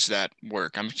exactly does that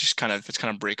work? It's kind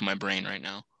of breaking my brain right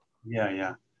now.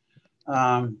 Yeah.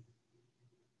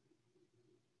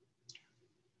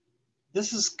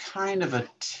 This is kind of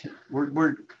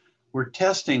we're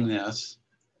testing this.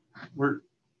 We're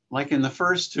like in the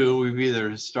first 2, we've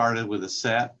either started with a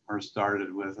set or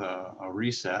started with a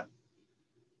reset,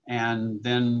 and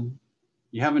then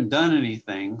you haven't done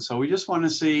anything. So we just want to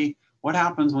see what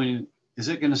happens is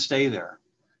it going to stay there?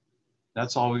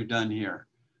 That's all we've done here.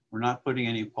 We're not putting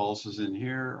any pulses in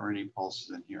here or any pulses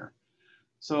in here.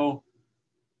 So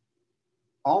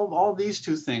all these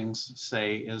 2 things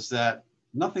say is that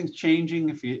nothing's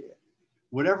changing.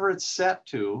 Whatever it's set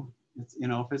to,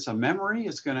 if it's a memory,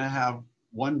 it's going to have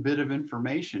 1 bit of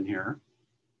information here.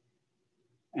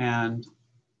 And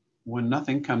when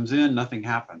nothing comes in, nothing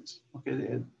happens.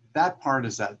 Okay, that part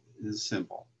is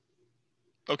simple.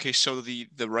 Okay, so the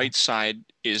right side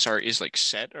is like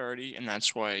set already, and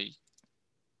that's why.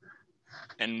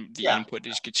 And the input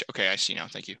gets. Okay, I see now.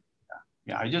 Thank you.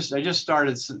 Yeah, I just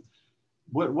started.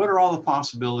 What are all the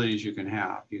possibilities you can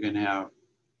have? You can have,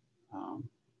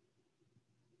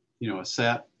 a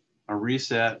set, a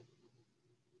reset,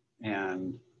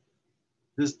 and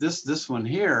this one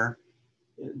here.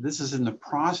 This is in the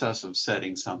process of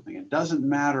setting something. It doesn't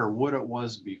matter what it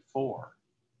was before.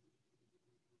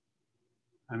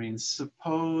 I mean,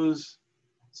 suppose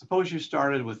you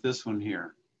started with this one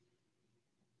here.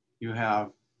 You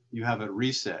have it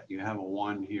reset. You have a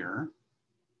 1 here,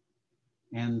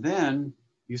 and then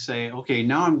you say, okay,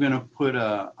 now I'm going to put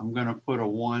a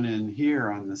 1 in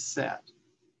here on the set.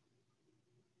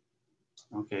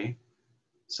 Okay,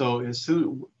 so as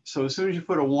soon as you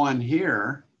put a 1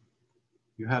 here,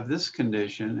 you have this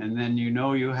condition, and then you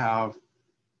have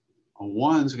a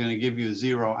 1's going to give you a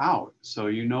 0 out. So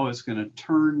it's going to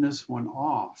turn this one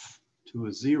off to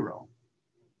a 0.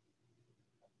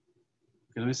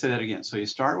 Okay, let me say that again. So you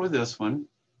start with this one,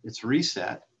 it's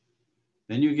reset.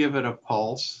 Then you give it a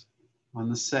pulse on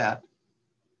the set,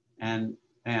 and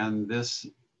this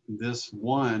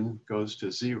 1 goes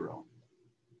to 0.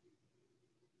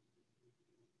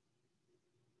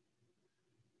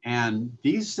 And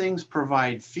these things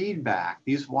provide feedback.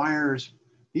 These wires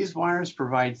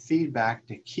provide feedback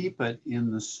to keep it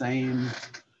in the same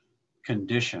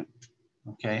condition,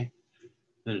 okay?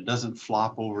 That it doesn't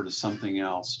flop over to something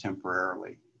else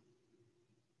temporarily.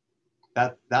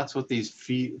 That's what these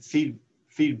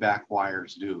feedback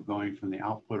wires do, going from the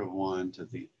output of 1 to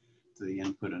the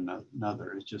input of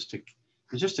another. It's just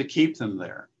to keep them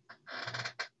there.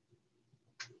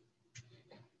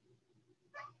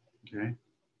 Okay.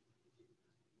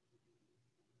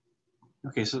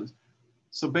 Okay, so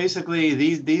basically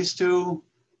these 2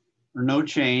 are no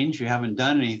change. You haven't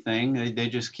done anything. They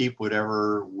just keep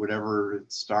whatever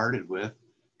it started with,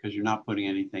 because you're not putting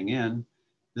anything in.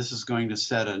 This is going to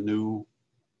set a new,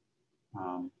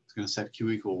 it's going to set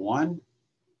Q equal 1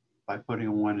 by putting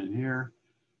a 1 in here.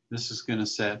 This is going to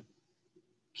set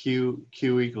Q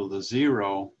equal to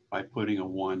 0 by putting a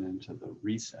 1 into the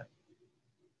reset.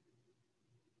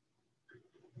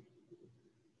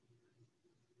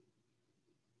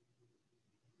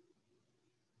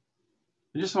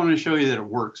 I just wanted to show you that it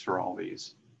works for all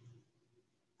these.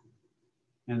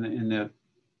 And that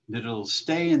it'll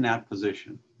stay in that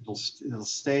position. It'll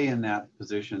stay in that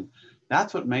position.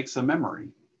 That's what makes a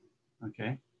memory,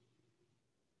 okay?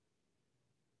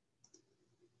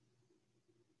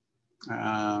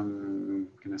 I'm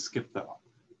gonna skip the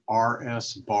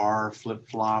RS bar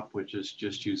flip-flop, which is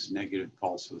just use negative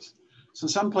pulses. So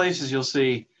some places you'll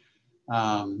see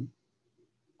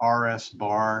RS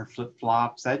bar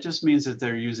flip-flops. That just means that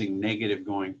they're using negative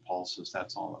going pulses.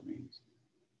 That's all it means.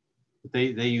 But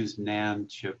they use NAND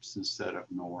chips instead of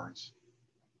NORs.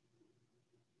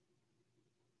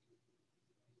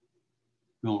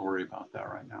 Don't worry about that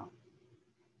right now.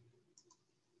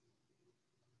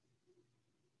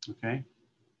 Okay.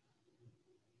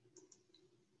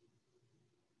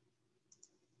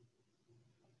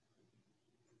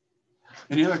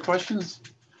 Any other questions?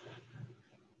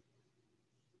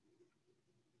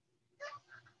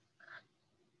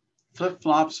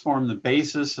 Flip-flops form the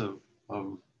basis of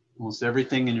almost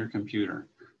everything in your computer.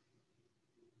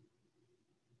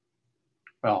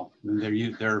 Well,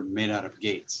 they're made out of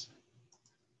gates.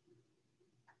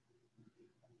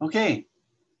 Okay,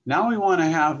 now we want to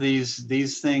have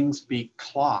these things be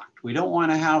clocked. We don't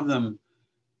want to have them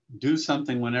do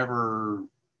something whenever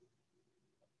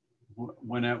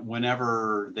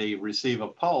they receive a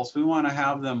pulse. We want to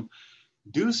have them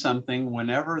do something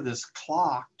whenever this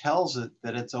clock tells it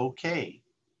that it's okay,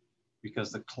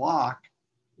 because the clock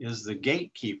is the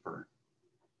gatekeeper.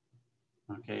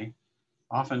 Okay,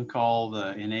 often called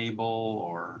enable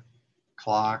or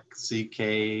clock,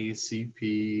 CK,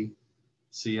 CP,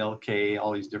 CLK,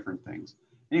 all these different things.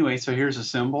 Anyway, so here's a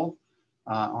symbol,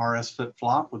 RS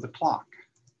flip-flop with a clock.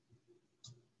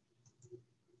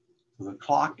 So the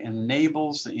clock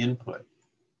enables the input,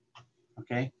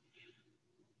 okay?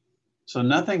 So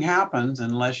nothing happens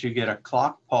unless you get a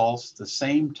clock pulse the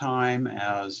same time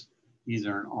as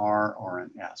either an R or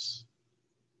an S.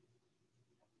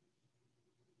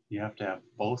 You have to have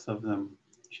both of them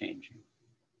changing.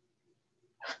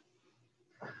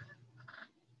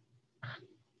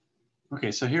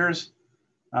 Okay, so here's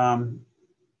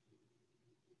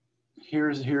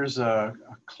a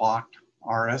clocked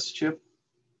RS chip.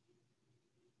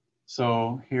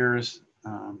 So here's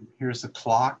the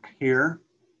clock here,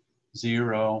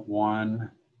 0,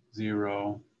 1,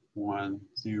 0, 1,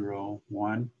 0,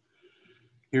 1.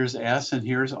 Here's S and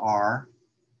here's R,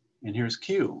 and here's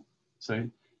Q. So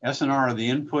S and R are the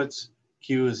inputs,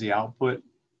 Q is the output,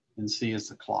 and C is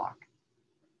the clock.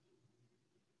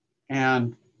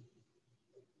 And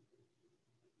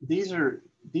these are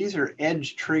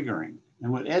edge triggering.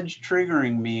 And what edge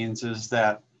triggering means is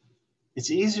that it's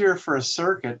easier for a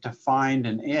circuit to find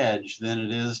an edge than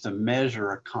it is to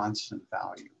measure a constant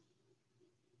value.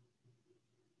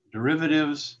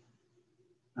 Derivatives,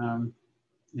 in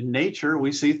nature,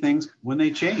 we see things when they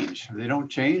change. If they don't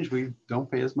change, we don't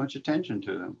pay as much attention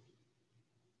to them.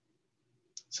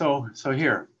 So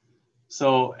here,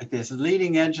 so at this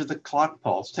leading edge of the clock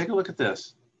pulse, take a look at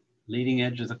this. Leading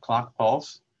edge of the clock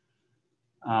pulse,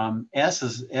 S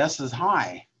is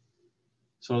high.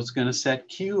 So it's going to set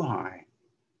Q high,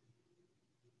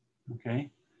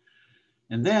 okay?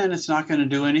 And then it's not going to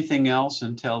do anything else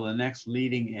until the next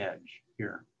leading edge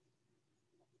here.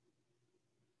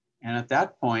 And at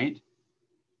that point,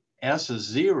 S is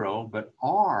 0, but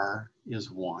R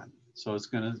is 1. So it's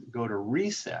going to go to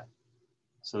reset.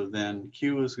 So then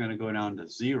Q is going to go down to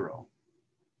 0.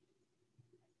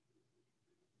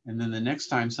 And then the next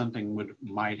time something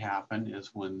might happen is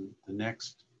when the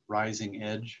next rising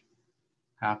edge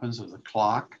happens with the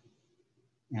clock,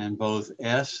 and both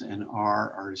S and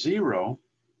R are 0.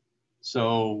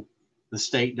 So the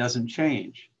state doesn't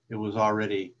change. It was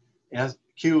already,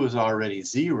 Q was already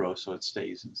 0, so it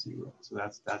stays in 0. So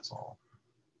that's all.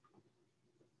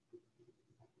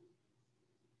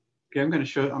 Okay, I'm going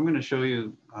to show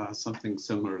you something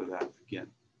similar to that again.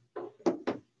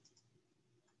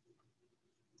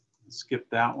 Skip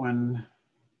that one.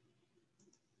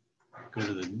 Go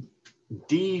to the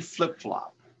D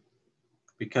flip-flop,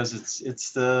 because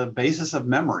it's the basis of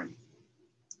memory.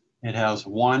 It has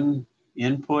one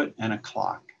input and a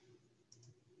clock.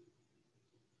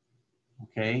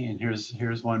 Okay, and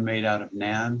here's one made out of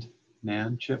NAND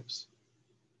chips,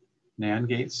 NAND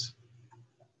gates.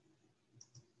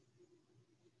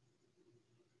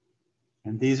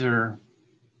 And these are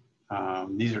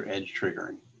edge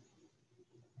triggering.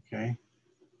 Okay.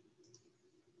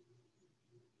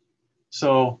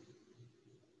 So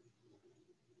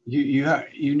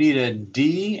you need a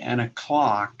D and a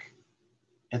clock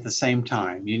at the same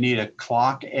time. You need a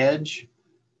clock edge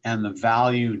and the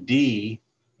value D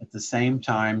at the same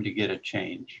time to get a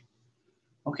change.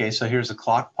 Okay, so here's a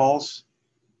clock pulse.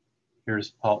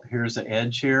 Here's the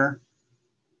edge here.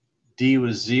 D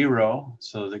was 0,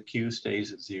 so the Q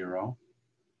stays at 0.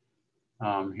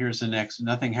 Here's the next,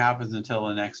 nothing happens until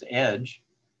the next edge.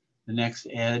 The next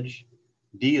edge,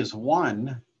 D is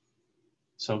 1,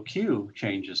 so Q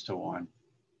changes to 1.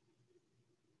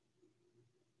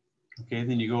 Okay,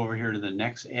 then you go over here to the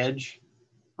next edge,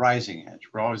 rising edge.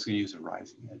 We're always going to use a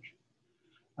rising edge.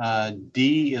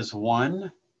 D is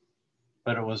 1,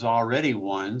 but it was already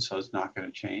 1, so it's not going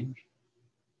to change.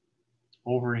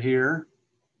 Over here,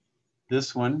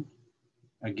 this one,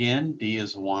 again, D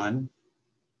is 1,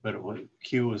 but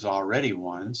Q was already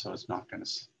 1, so it's not going to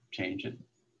change it.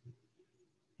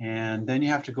 And then you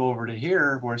have to go over to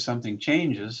here where something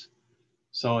changes.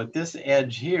 So at this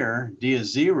edge here, D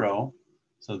is 0,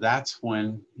 so that's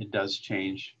when it does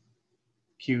change.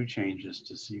 Q changes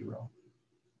to 0.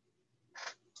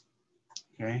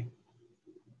 Okay.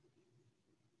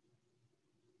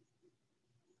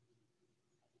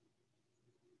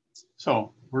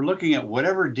 So we're looking at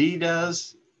whatever D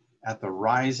does at the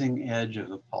rising edge of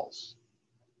the pulse.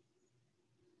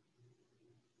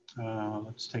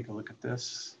 Let's take a look at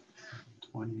this.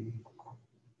 20.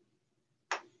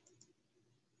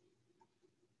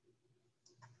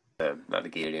 Not the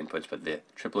gated inputs, but the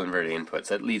triple inverted inputs.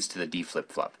 That leads to the D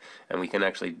flip-flop. And we can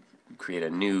actually create a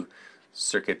new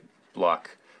circuit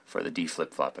block for the D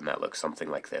flip-flop, and that looks something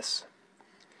like this.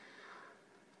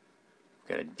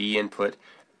 We've got a D input,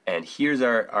 and here's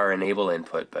our enable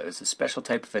input, but it's a special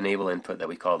type of enable input that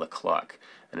we call the clock.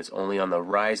 And it's only on the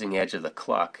rising edge of the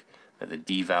clock that the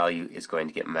D value is going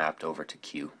to get mapped over to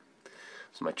Q.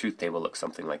 So my truth table looks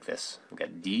something like this. I've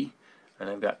got D, and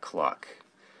I've got clock.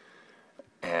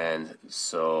 And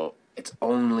so it's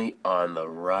only on the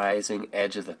rising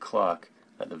edge of the clock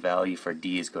that the value for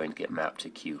D is going to get mapped to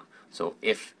Q. So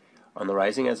if on the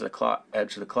rising edge of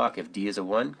the clock, if D is a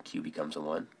 1, Q becomes a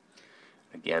 1.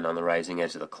 Again, on the rising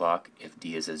edge of the clock, if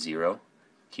D is a 0,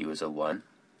 Q is a 1.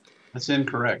 That's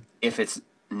incorrect. If it's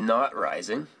not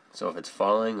rising, so if it's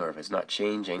falling or if it's not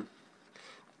changing,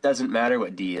 doesn't matter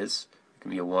what D is. It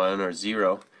can be a 1 or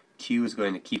 0. Q is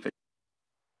going to keep it.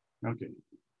 Okay.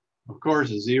 Of course,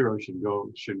 a 0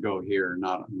 should go here,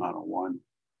 not a 1.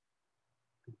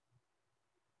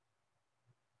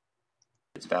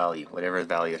 Its value, whatever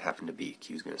value it happened to be,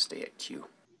 Q is going to stay at Q.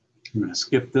 I'm going to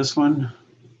skip this one.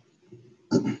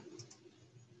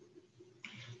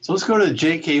 So let's go to the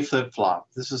JK flip-flop.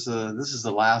 This is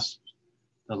the last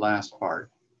part.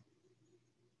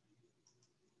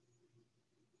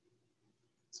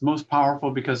 It's most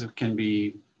powerful because it can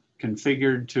be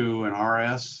configured to an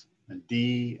RS, a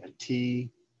D, a T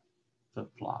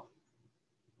flip-flop.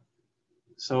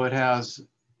 So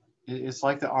it's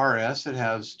like the RS, it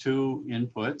has 2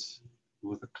 inputs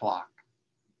with a clock.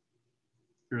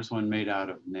 Here's one made out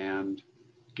of NAND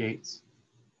gates.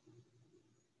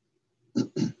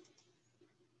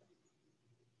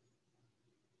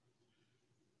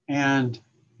 And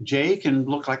J can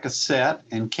look like a set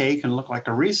and K can look like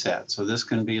a reset. So this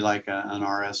can be like an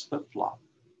RS flip-flop.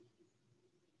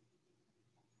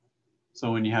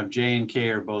 So when you have J and K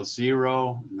are both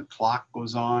 0 and the clock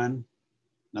goes on,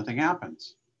 nothing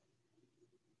happens.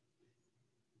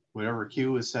 Whatever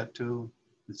Q is set to,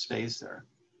 it stays there.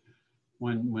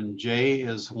 When J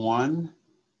is 1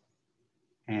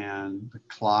 and the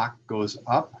clock goes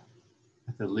up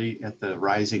at the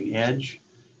rising edge,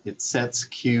 it sets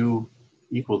Q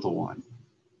equal to 1.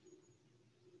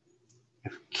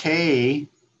 If K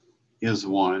is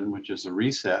 1, which is a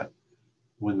reset,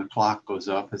 when the clock goes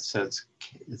up, it sets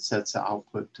the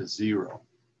output to 0.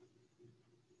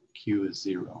 Q is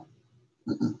 0.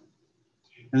 And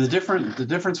the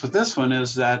difference with this one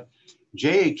is that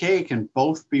J and K can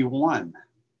both be 1.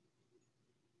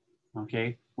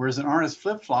 Okay, whereas in RS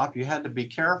flip-flop, you had to be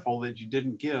careful that you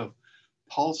didn't give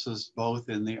pulses both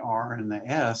in the R and the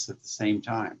S at the same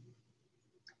time.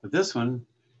 But this one,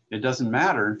 it doesn't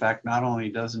matter. In fact, not only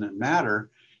doesn't it matter,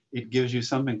 it gives you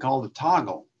something called a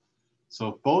toggle. So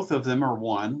if both of them are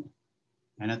 1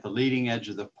 and at the leading edge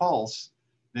of the pulse,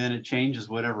 then it changes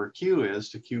whatever Q is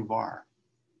to Q bar,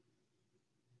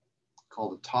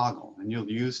 called a toggle. And you'll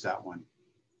use that one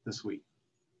this week.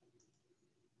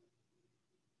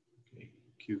 Okay,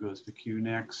 Q goes to Q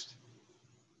next.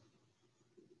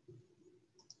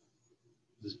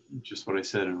 This is just what I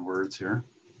said in words here.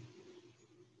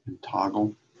 And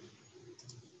toggle.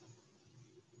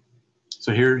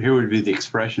 So here would be the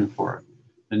expression for it.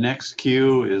 The next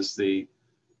Q is the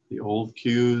old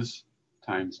Q's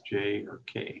times J or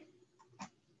K,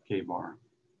 K bar.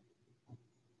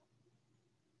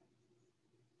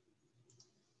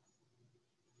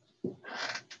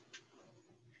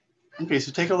 Okay,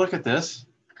 so take a look at this.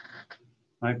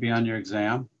 Might be on your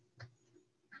exam.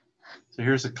 So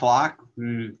here's the clock.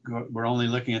 We're only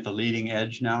looking at the leading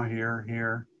edge now, here,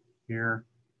 here, here,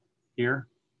 here.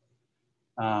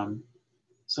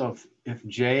 So if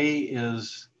J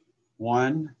is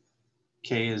 1,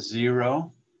 K is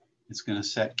 0, it's going to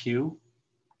set Q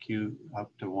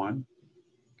up to 1.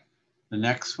 The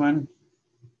next one,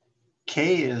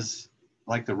 K is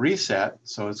like the reset,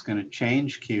 so it's going to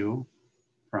change Q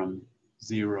from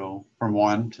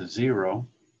 1 to 0.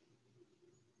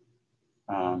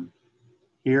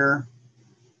 Here,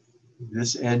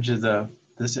 this edge of the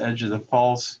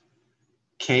pulse,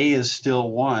 K is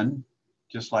still 1,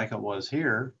 just like it was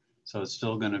here, so it's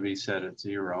still going to be set at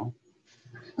 0.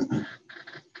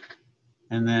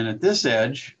 And then at this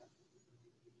edge,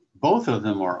 both of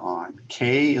them are on.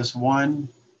 K is 1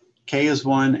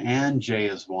 and J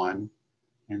is 1,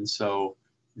 and so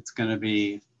it's going to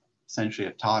be essentially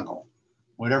a toggle.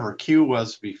 Whatever Q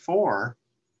was before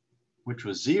which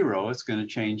was 0, it's going to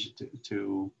change it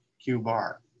to Q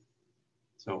bar.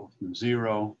 So from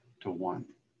 0 to 1.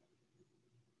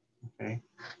 Okay,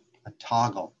 a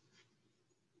toggle.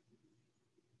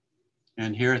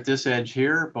 And here at this edge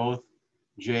here, both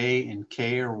J and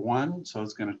K are 1, so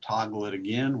it's going to toggle it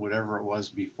again, whatever it was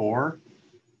before.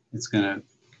 It's going to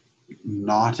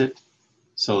knot it,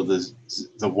 so the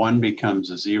 1 becomes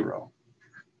a 0.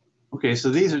 Okay, so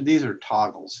these are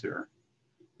toggles here,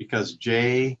 because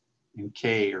J and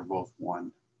K are both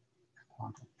 1.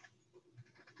 Toggle.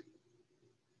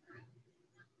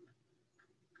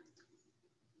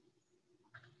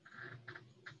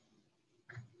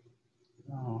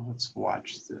 Oh, let's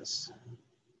watch this.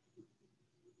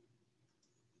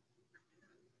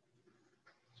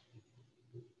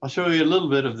 I'll show you a little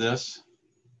bit of this,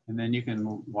 and then you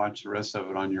can watch the rest of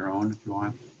it on your own if you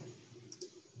want.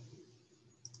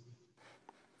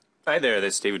 Hi there,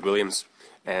 this is David Williams,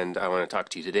 and I want to talk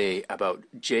to you today about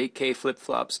JK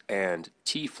flip-flops and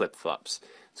T flip-flops.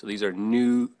 So these are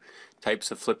new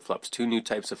types of flip-flops, 2 new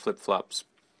types of flip-flops,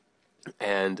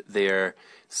 and they're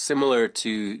similar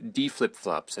to D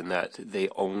flip-flops in that they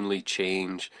only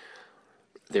change,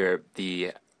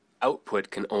 the output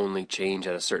can only change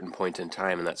at a certain point in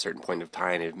time, and that certain point of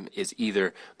time is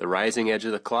either the rising edge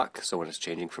of the clock, so when it's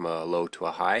changing from a low to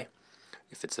a high,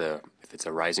 if it's a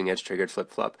rising edge triggered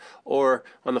flip-flop, or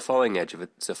on the falling edge. If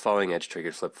it's a falling edge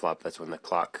triggered flip-flop, that's when the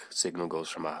clock signal goes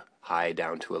from a high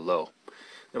down to a low.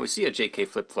 Now we see a JK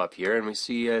flip-flop here, and we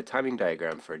see a timing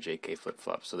diagram for a JK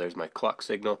flip-flop. So there's my clock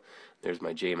signal, there's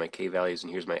my J and my K values,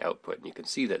 and here's my output. And you can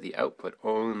see that the output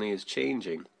only is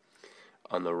changing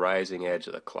on the rising edge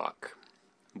of the clock.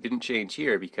 It didn't change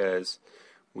here because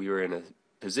we were in a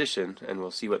position, and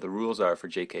we'll see what the rules are for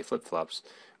JK flip-flops.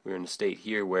 We were in a state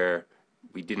here where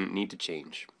we didn't need to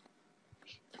change.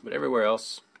 But everywhere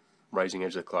else, rising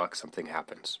edge of the clock, something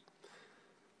happens.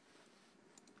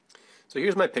 So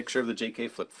here's my picture of the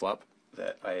JK flip-flop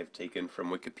that I have taken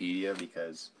from Wikipedia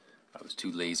because I was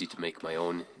too lazy to make my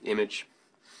own image.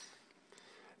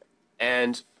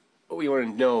 And what we want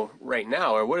to know right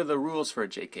now are what are the rules for a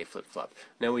JK flip-flop.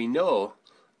 Now we know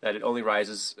that it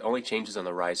only changes on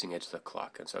the rising edge of the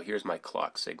clock. And so here's my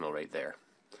clock signal right there.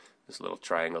 This little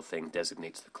triangle thing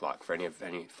designates the clock for any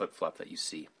flip-flop that you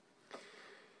see.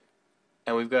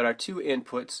 And we've got our 2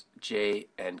 inputs, J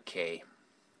and K.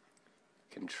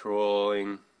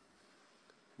 Controlling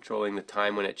the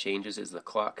time when it changes is the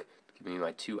clock. Giving me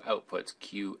my 2 outputs,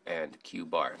 Q and Q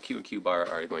bar. Q and Q bar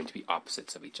are going to be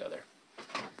opposites of each other.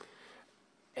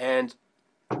 And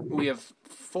we have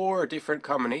 4 different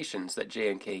combinations that J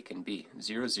and K can be.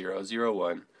 0, 0, 0,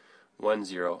 1, 1,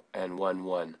 0, and 1,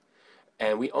 1.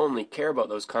 And we only care about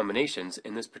those combinations.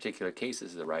 In this particular case,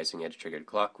 this is the rising edge triggered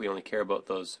clock. We only care about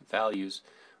those values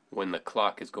when the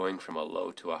clock is going from a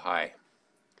low to a high.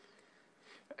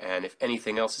 And if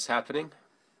anything else is happening,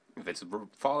 if it's a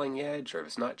falling edge or if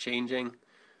it's not changing,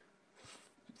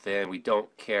 then we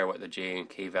don't care what the J and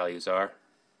K values are.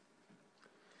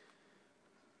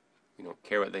 We don't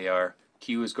care what they are.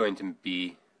 Q is going to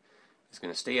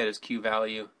stay at its Q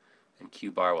value, and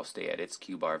Q bar will stay at its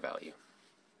Q bar value.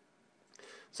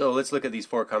 So let's look at these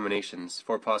 4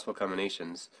 possible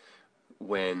combinations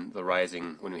when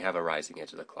we have a rising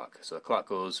edge of the clock. So the clock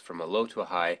goes from a low to a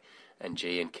high, and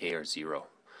J and K are 0.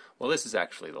 Well, this is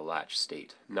actually the latch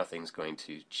state. Nothing's going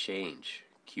to change.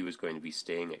 Q is going to be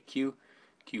staying at Q.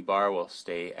 Q bar will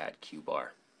stay at Q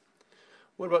bar.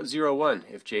 What about 0, 1?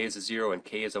 If J is a 0 and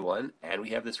K is a 1, and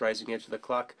we have this rising edge of the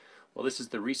clock, well, this is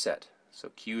the reset. So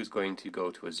Q is going to go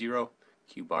to a 0,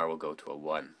 Q bar will go to a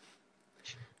 1.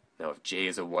 Now if J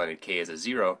is a 1 and K is a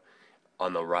 0,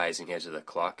 on the rising edge of the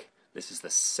clock, this is the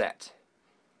set.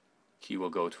 Q will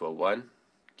go to a 1,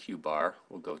 Q bar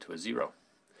will go to a 0.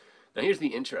 Now here's the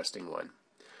interesting one.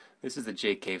 This is the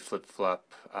JK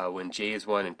flip-flop when J is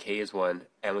 1 and K is 1,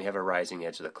 and we have a rising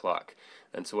edge of the clock.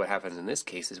 And so what happens in this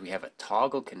case is we have a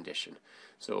toggle condition.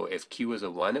 So if Q is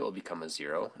a 1, it will become a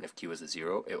 0, and if Q is a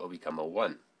 0, it will become a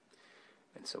 1.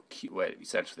 And so what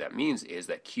essentially that means is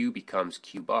that Q becomes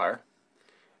Q bar,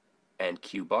 and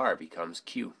Q bar becomes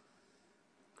Q.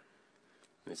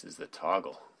 This is the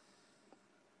toggle.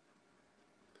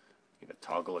 You have a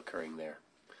toggle occurring there.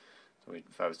 So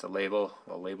if I was to label,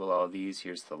 I'll label all of these.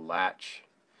 Here's the latch,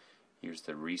 here's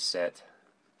the reset,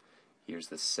 here's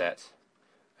the set,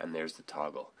 and there's the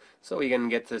toggle. So we can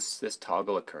get this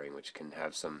toggle occurring, which can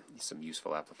have some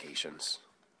useful applications.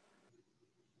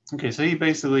 Okay, so he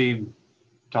basically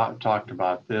talked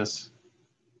about this,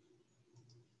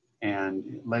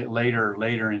 and later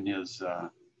in his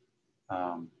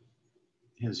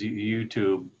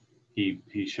YouTube,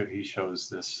 he shows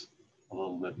this a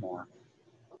little bit more.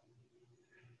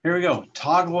 Here we go.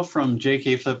 Toggle from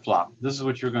JK flip-flop. This is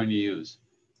what you're going to use.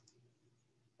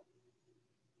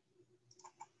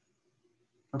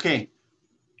 Okay.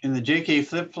 In the JK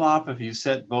flip-flop, if you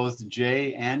set both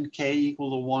J and K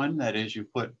equal to 1, that is, you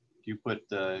put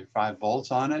 5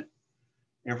 volts on it,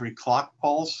 every clock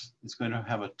pulse is going to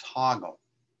have a toggle.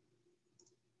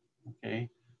 Okay,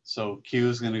 so Q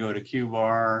is going to go to Q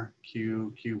bar,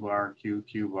 Q, Q bar, Q,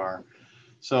 Q bar.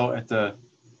 So at the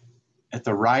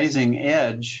rising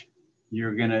edge,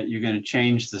 you're gonna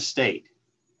change the state.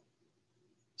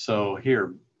 So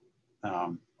here,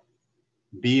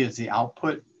 B is the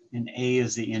output and A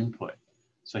is the input.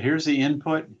 So here's the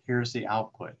input, here's the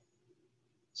output.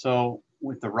 So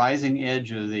with the rising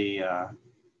edge of the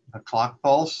clock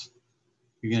pulse,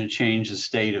 you're going to change the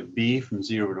state of B from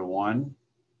 0 to 1.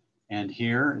 And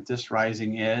here at this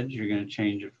rising edge, you're going to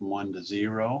change it from 1 to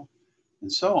 0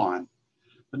 and so on.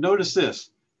 But notice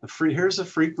this, here's the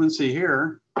frequency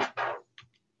here,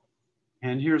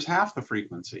 and here's half the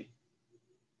frequency.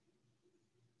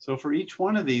 So for each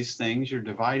one of these things, you're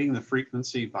dividing the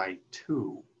frequency by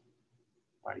 2.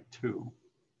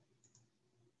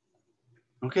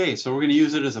 Okay, so we're going to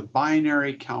use it as a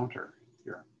binary counter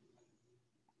here.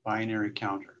 Binary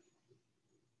counter.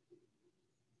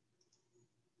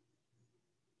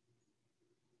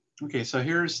 Okay, so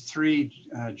here's 3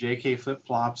 JK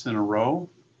flip-flops in a row.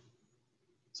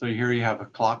 So here you have a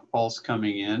clock pulse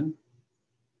coming in,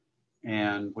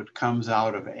 and what comes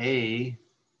out of A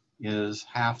is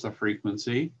half the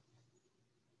frequency.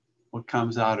 What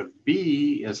comes out of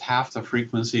B is half the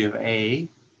frequency of A.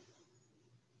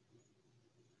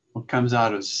 What comes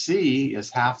out of C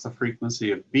is half the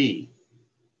frequency of B.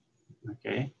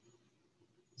 Okay,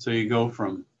 so you go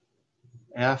from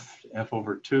F, F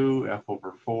over 2, F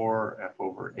over 4, F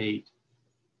over 8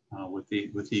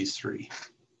 with these 3.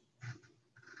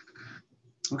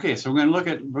 Okay, so we're going to look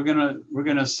at we're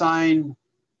going to assign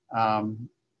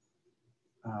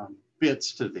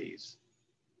bits to these.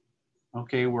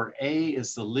 Okay, where A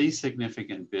is the least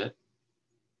significant bit,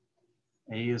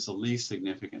 A is the least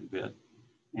significant bit,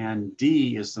 and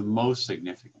D is the most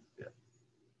significant bit.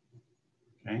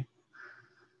 Okay.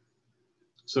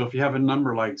 So if you have a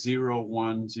number like 0,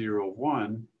 1, 0,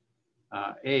 1,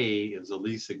 A is the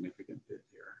least significant bit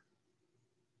here.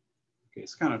 Okay,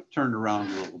 it's kind of turned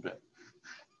around a little bit.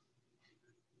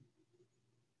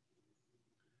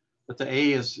 But the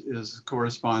A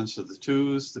corresponds to the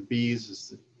 2s, the B's is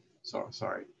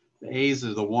the, the A's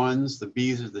are the 1s, the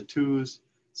B's are the 2s,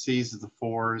 C's are the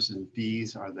 4s, and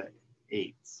D's are the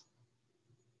 8s.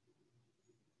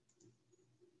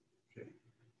 Okay,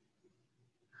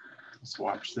 let's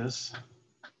watch this.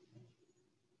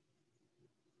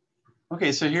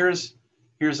 Okay, so here's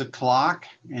a clock,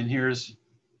 and here's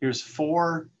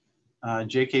 4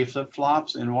 JK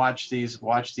flip-flops, and watch these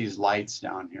lights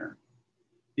down here.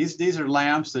 These are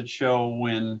lamps that show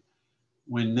when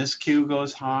this Q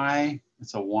goes high,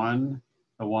 it's a 1,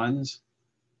 the 1s.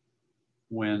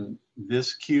 When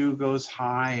this Q goes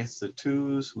high, it's the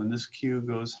 2s. When this Q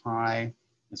goes high,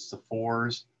 it's the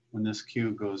 4s. When this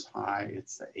Q goes high,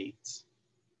 it's the 8s.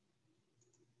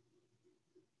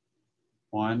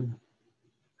 1,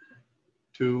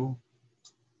 2,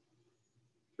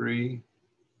 3,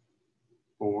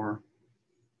 4,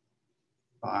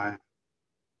 5,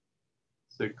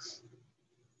 6,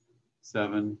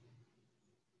 7,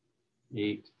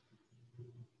 8,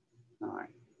 9.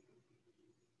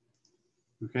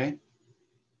 Okay,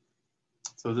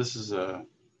 so this is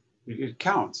it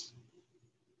counts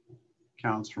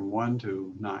from 1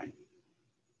 to 9.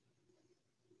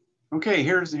 Okay,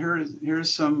 here's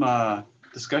some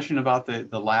discussion about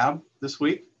the lab this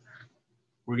week.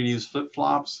 We're going to use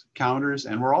flip-flops, counters,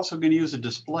 and we're also going to use a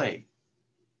display.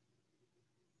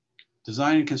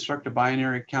 Design and construct a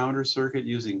binary counter circuit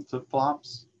using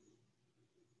flip-flops.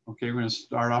 Okay, we're going to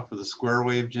start off with a square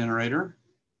wave generator,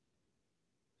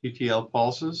 TTL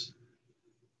pulses.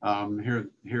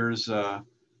 Here's the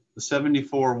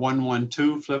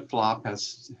 74112 flip-flop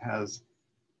has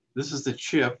this is the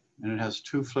chip, and it has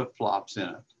 2 flip-flops in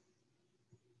it.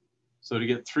 So to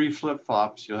get 3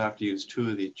 flip-flops, you'll have to use 2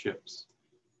 of the chips.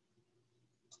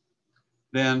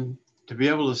 Then to be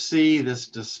able to see this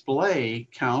display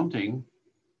counting,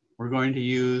 we're going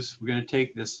to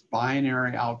take this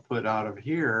binary output out of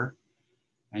here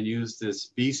and use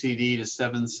this BCD to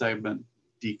 7-segment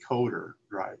decoder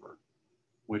driver,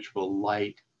 which will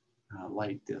light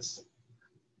this.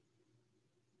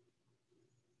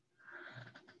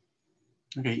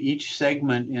 Okay, each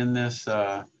segment in this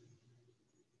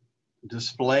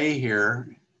display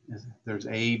here, there's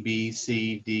A, B,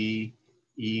 C, D,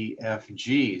 E, F,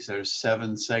 G. So there's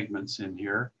 7 segments in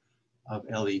here. of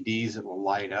LEDs that will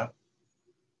light up.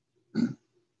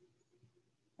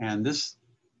 And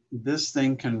this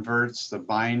thing converts the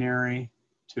binary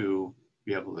to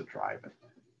be able to drive it.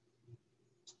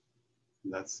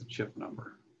 That's the chip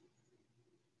number.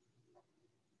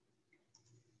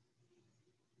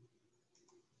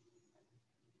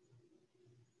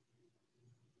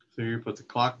 So you put the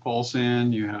clock pulse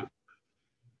in, you have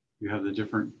the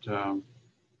different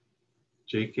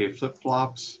JK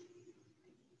flip-flops.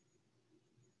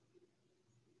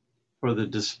 For the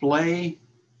display,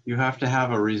 you have to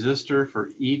have a resistor for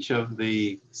each of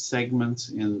the segments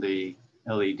in the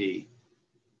LED.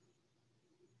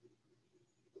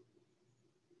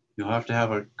 You'll have to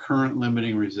have a current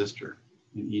limiting resistor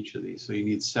in each of these. So you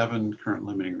need 7 current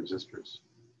limiting resistors.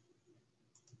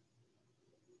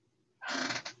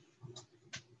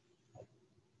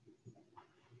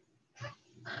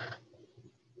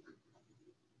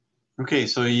 Okay,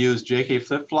 so you use JK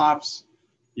flip-flops,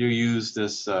 you use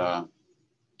this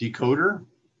decoder,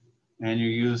 and you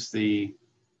use the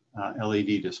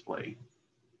LED display.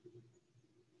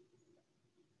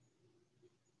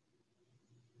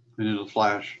 And it'll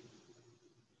flash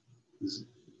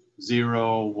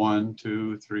 0, 1,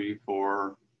 2, 3,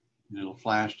 4, and it'll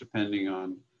flash depending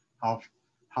on how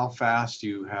fast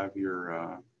you have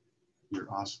your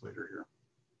oscillator here.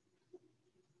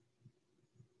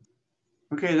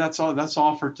 Okay, that's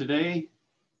all for today.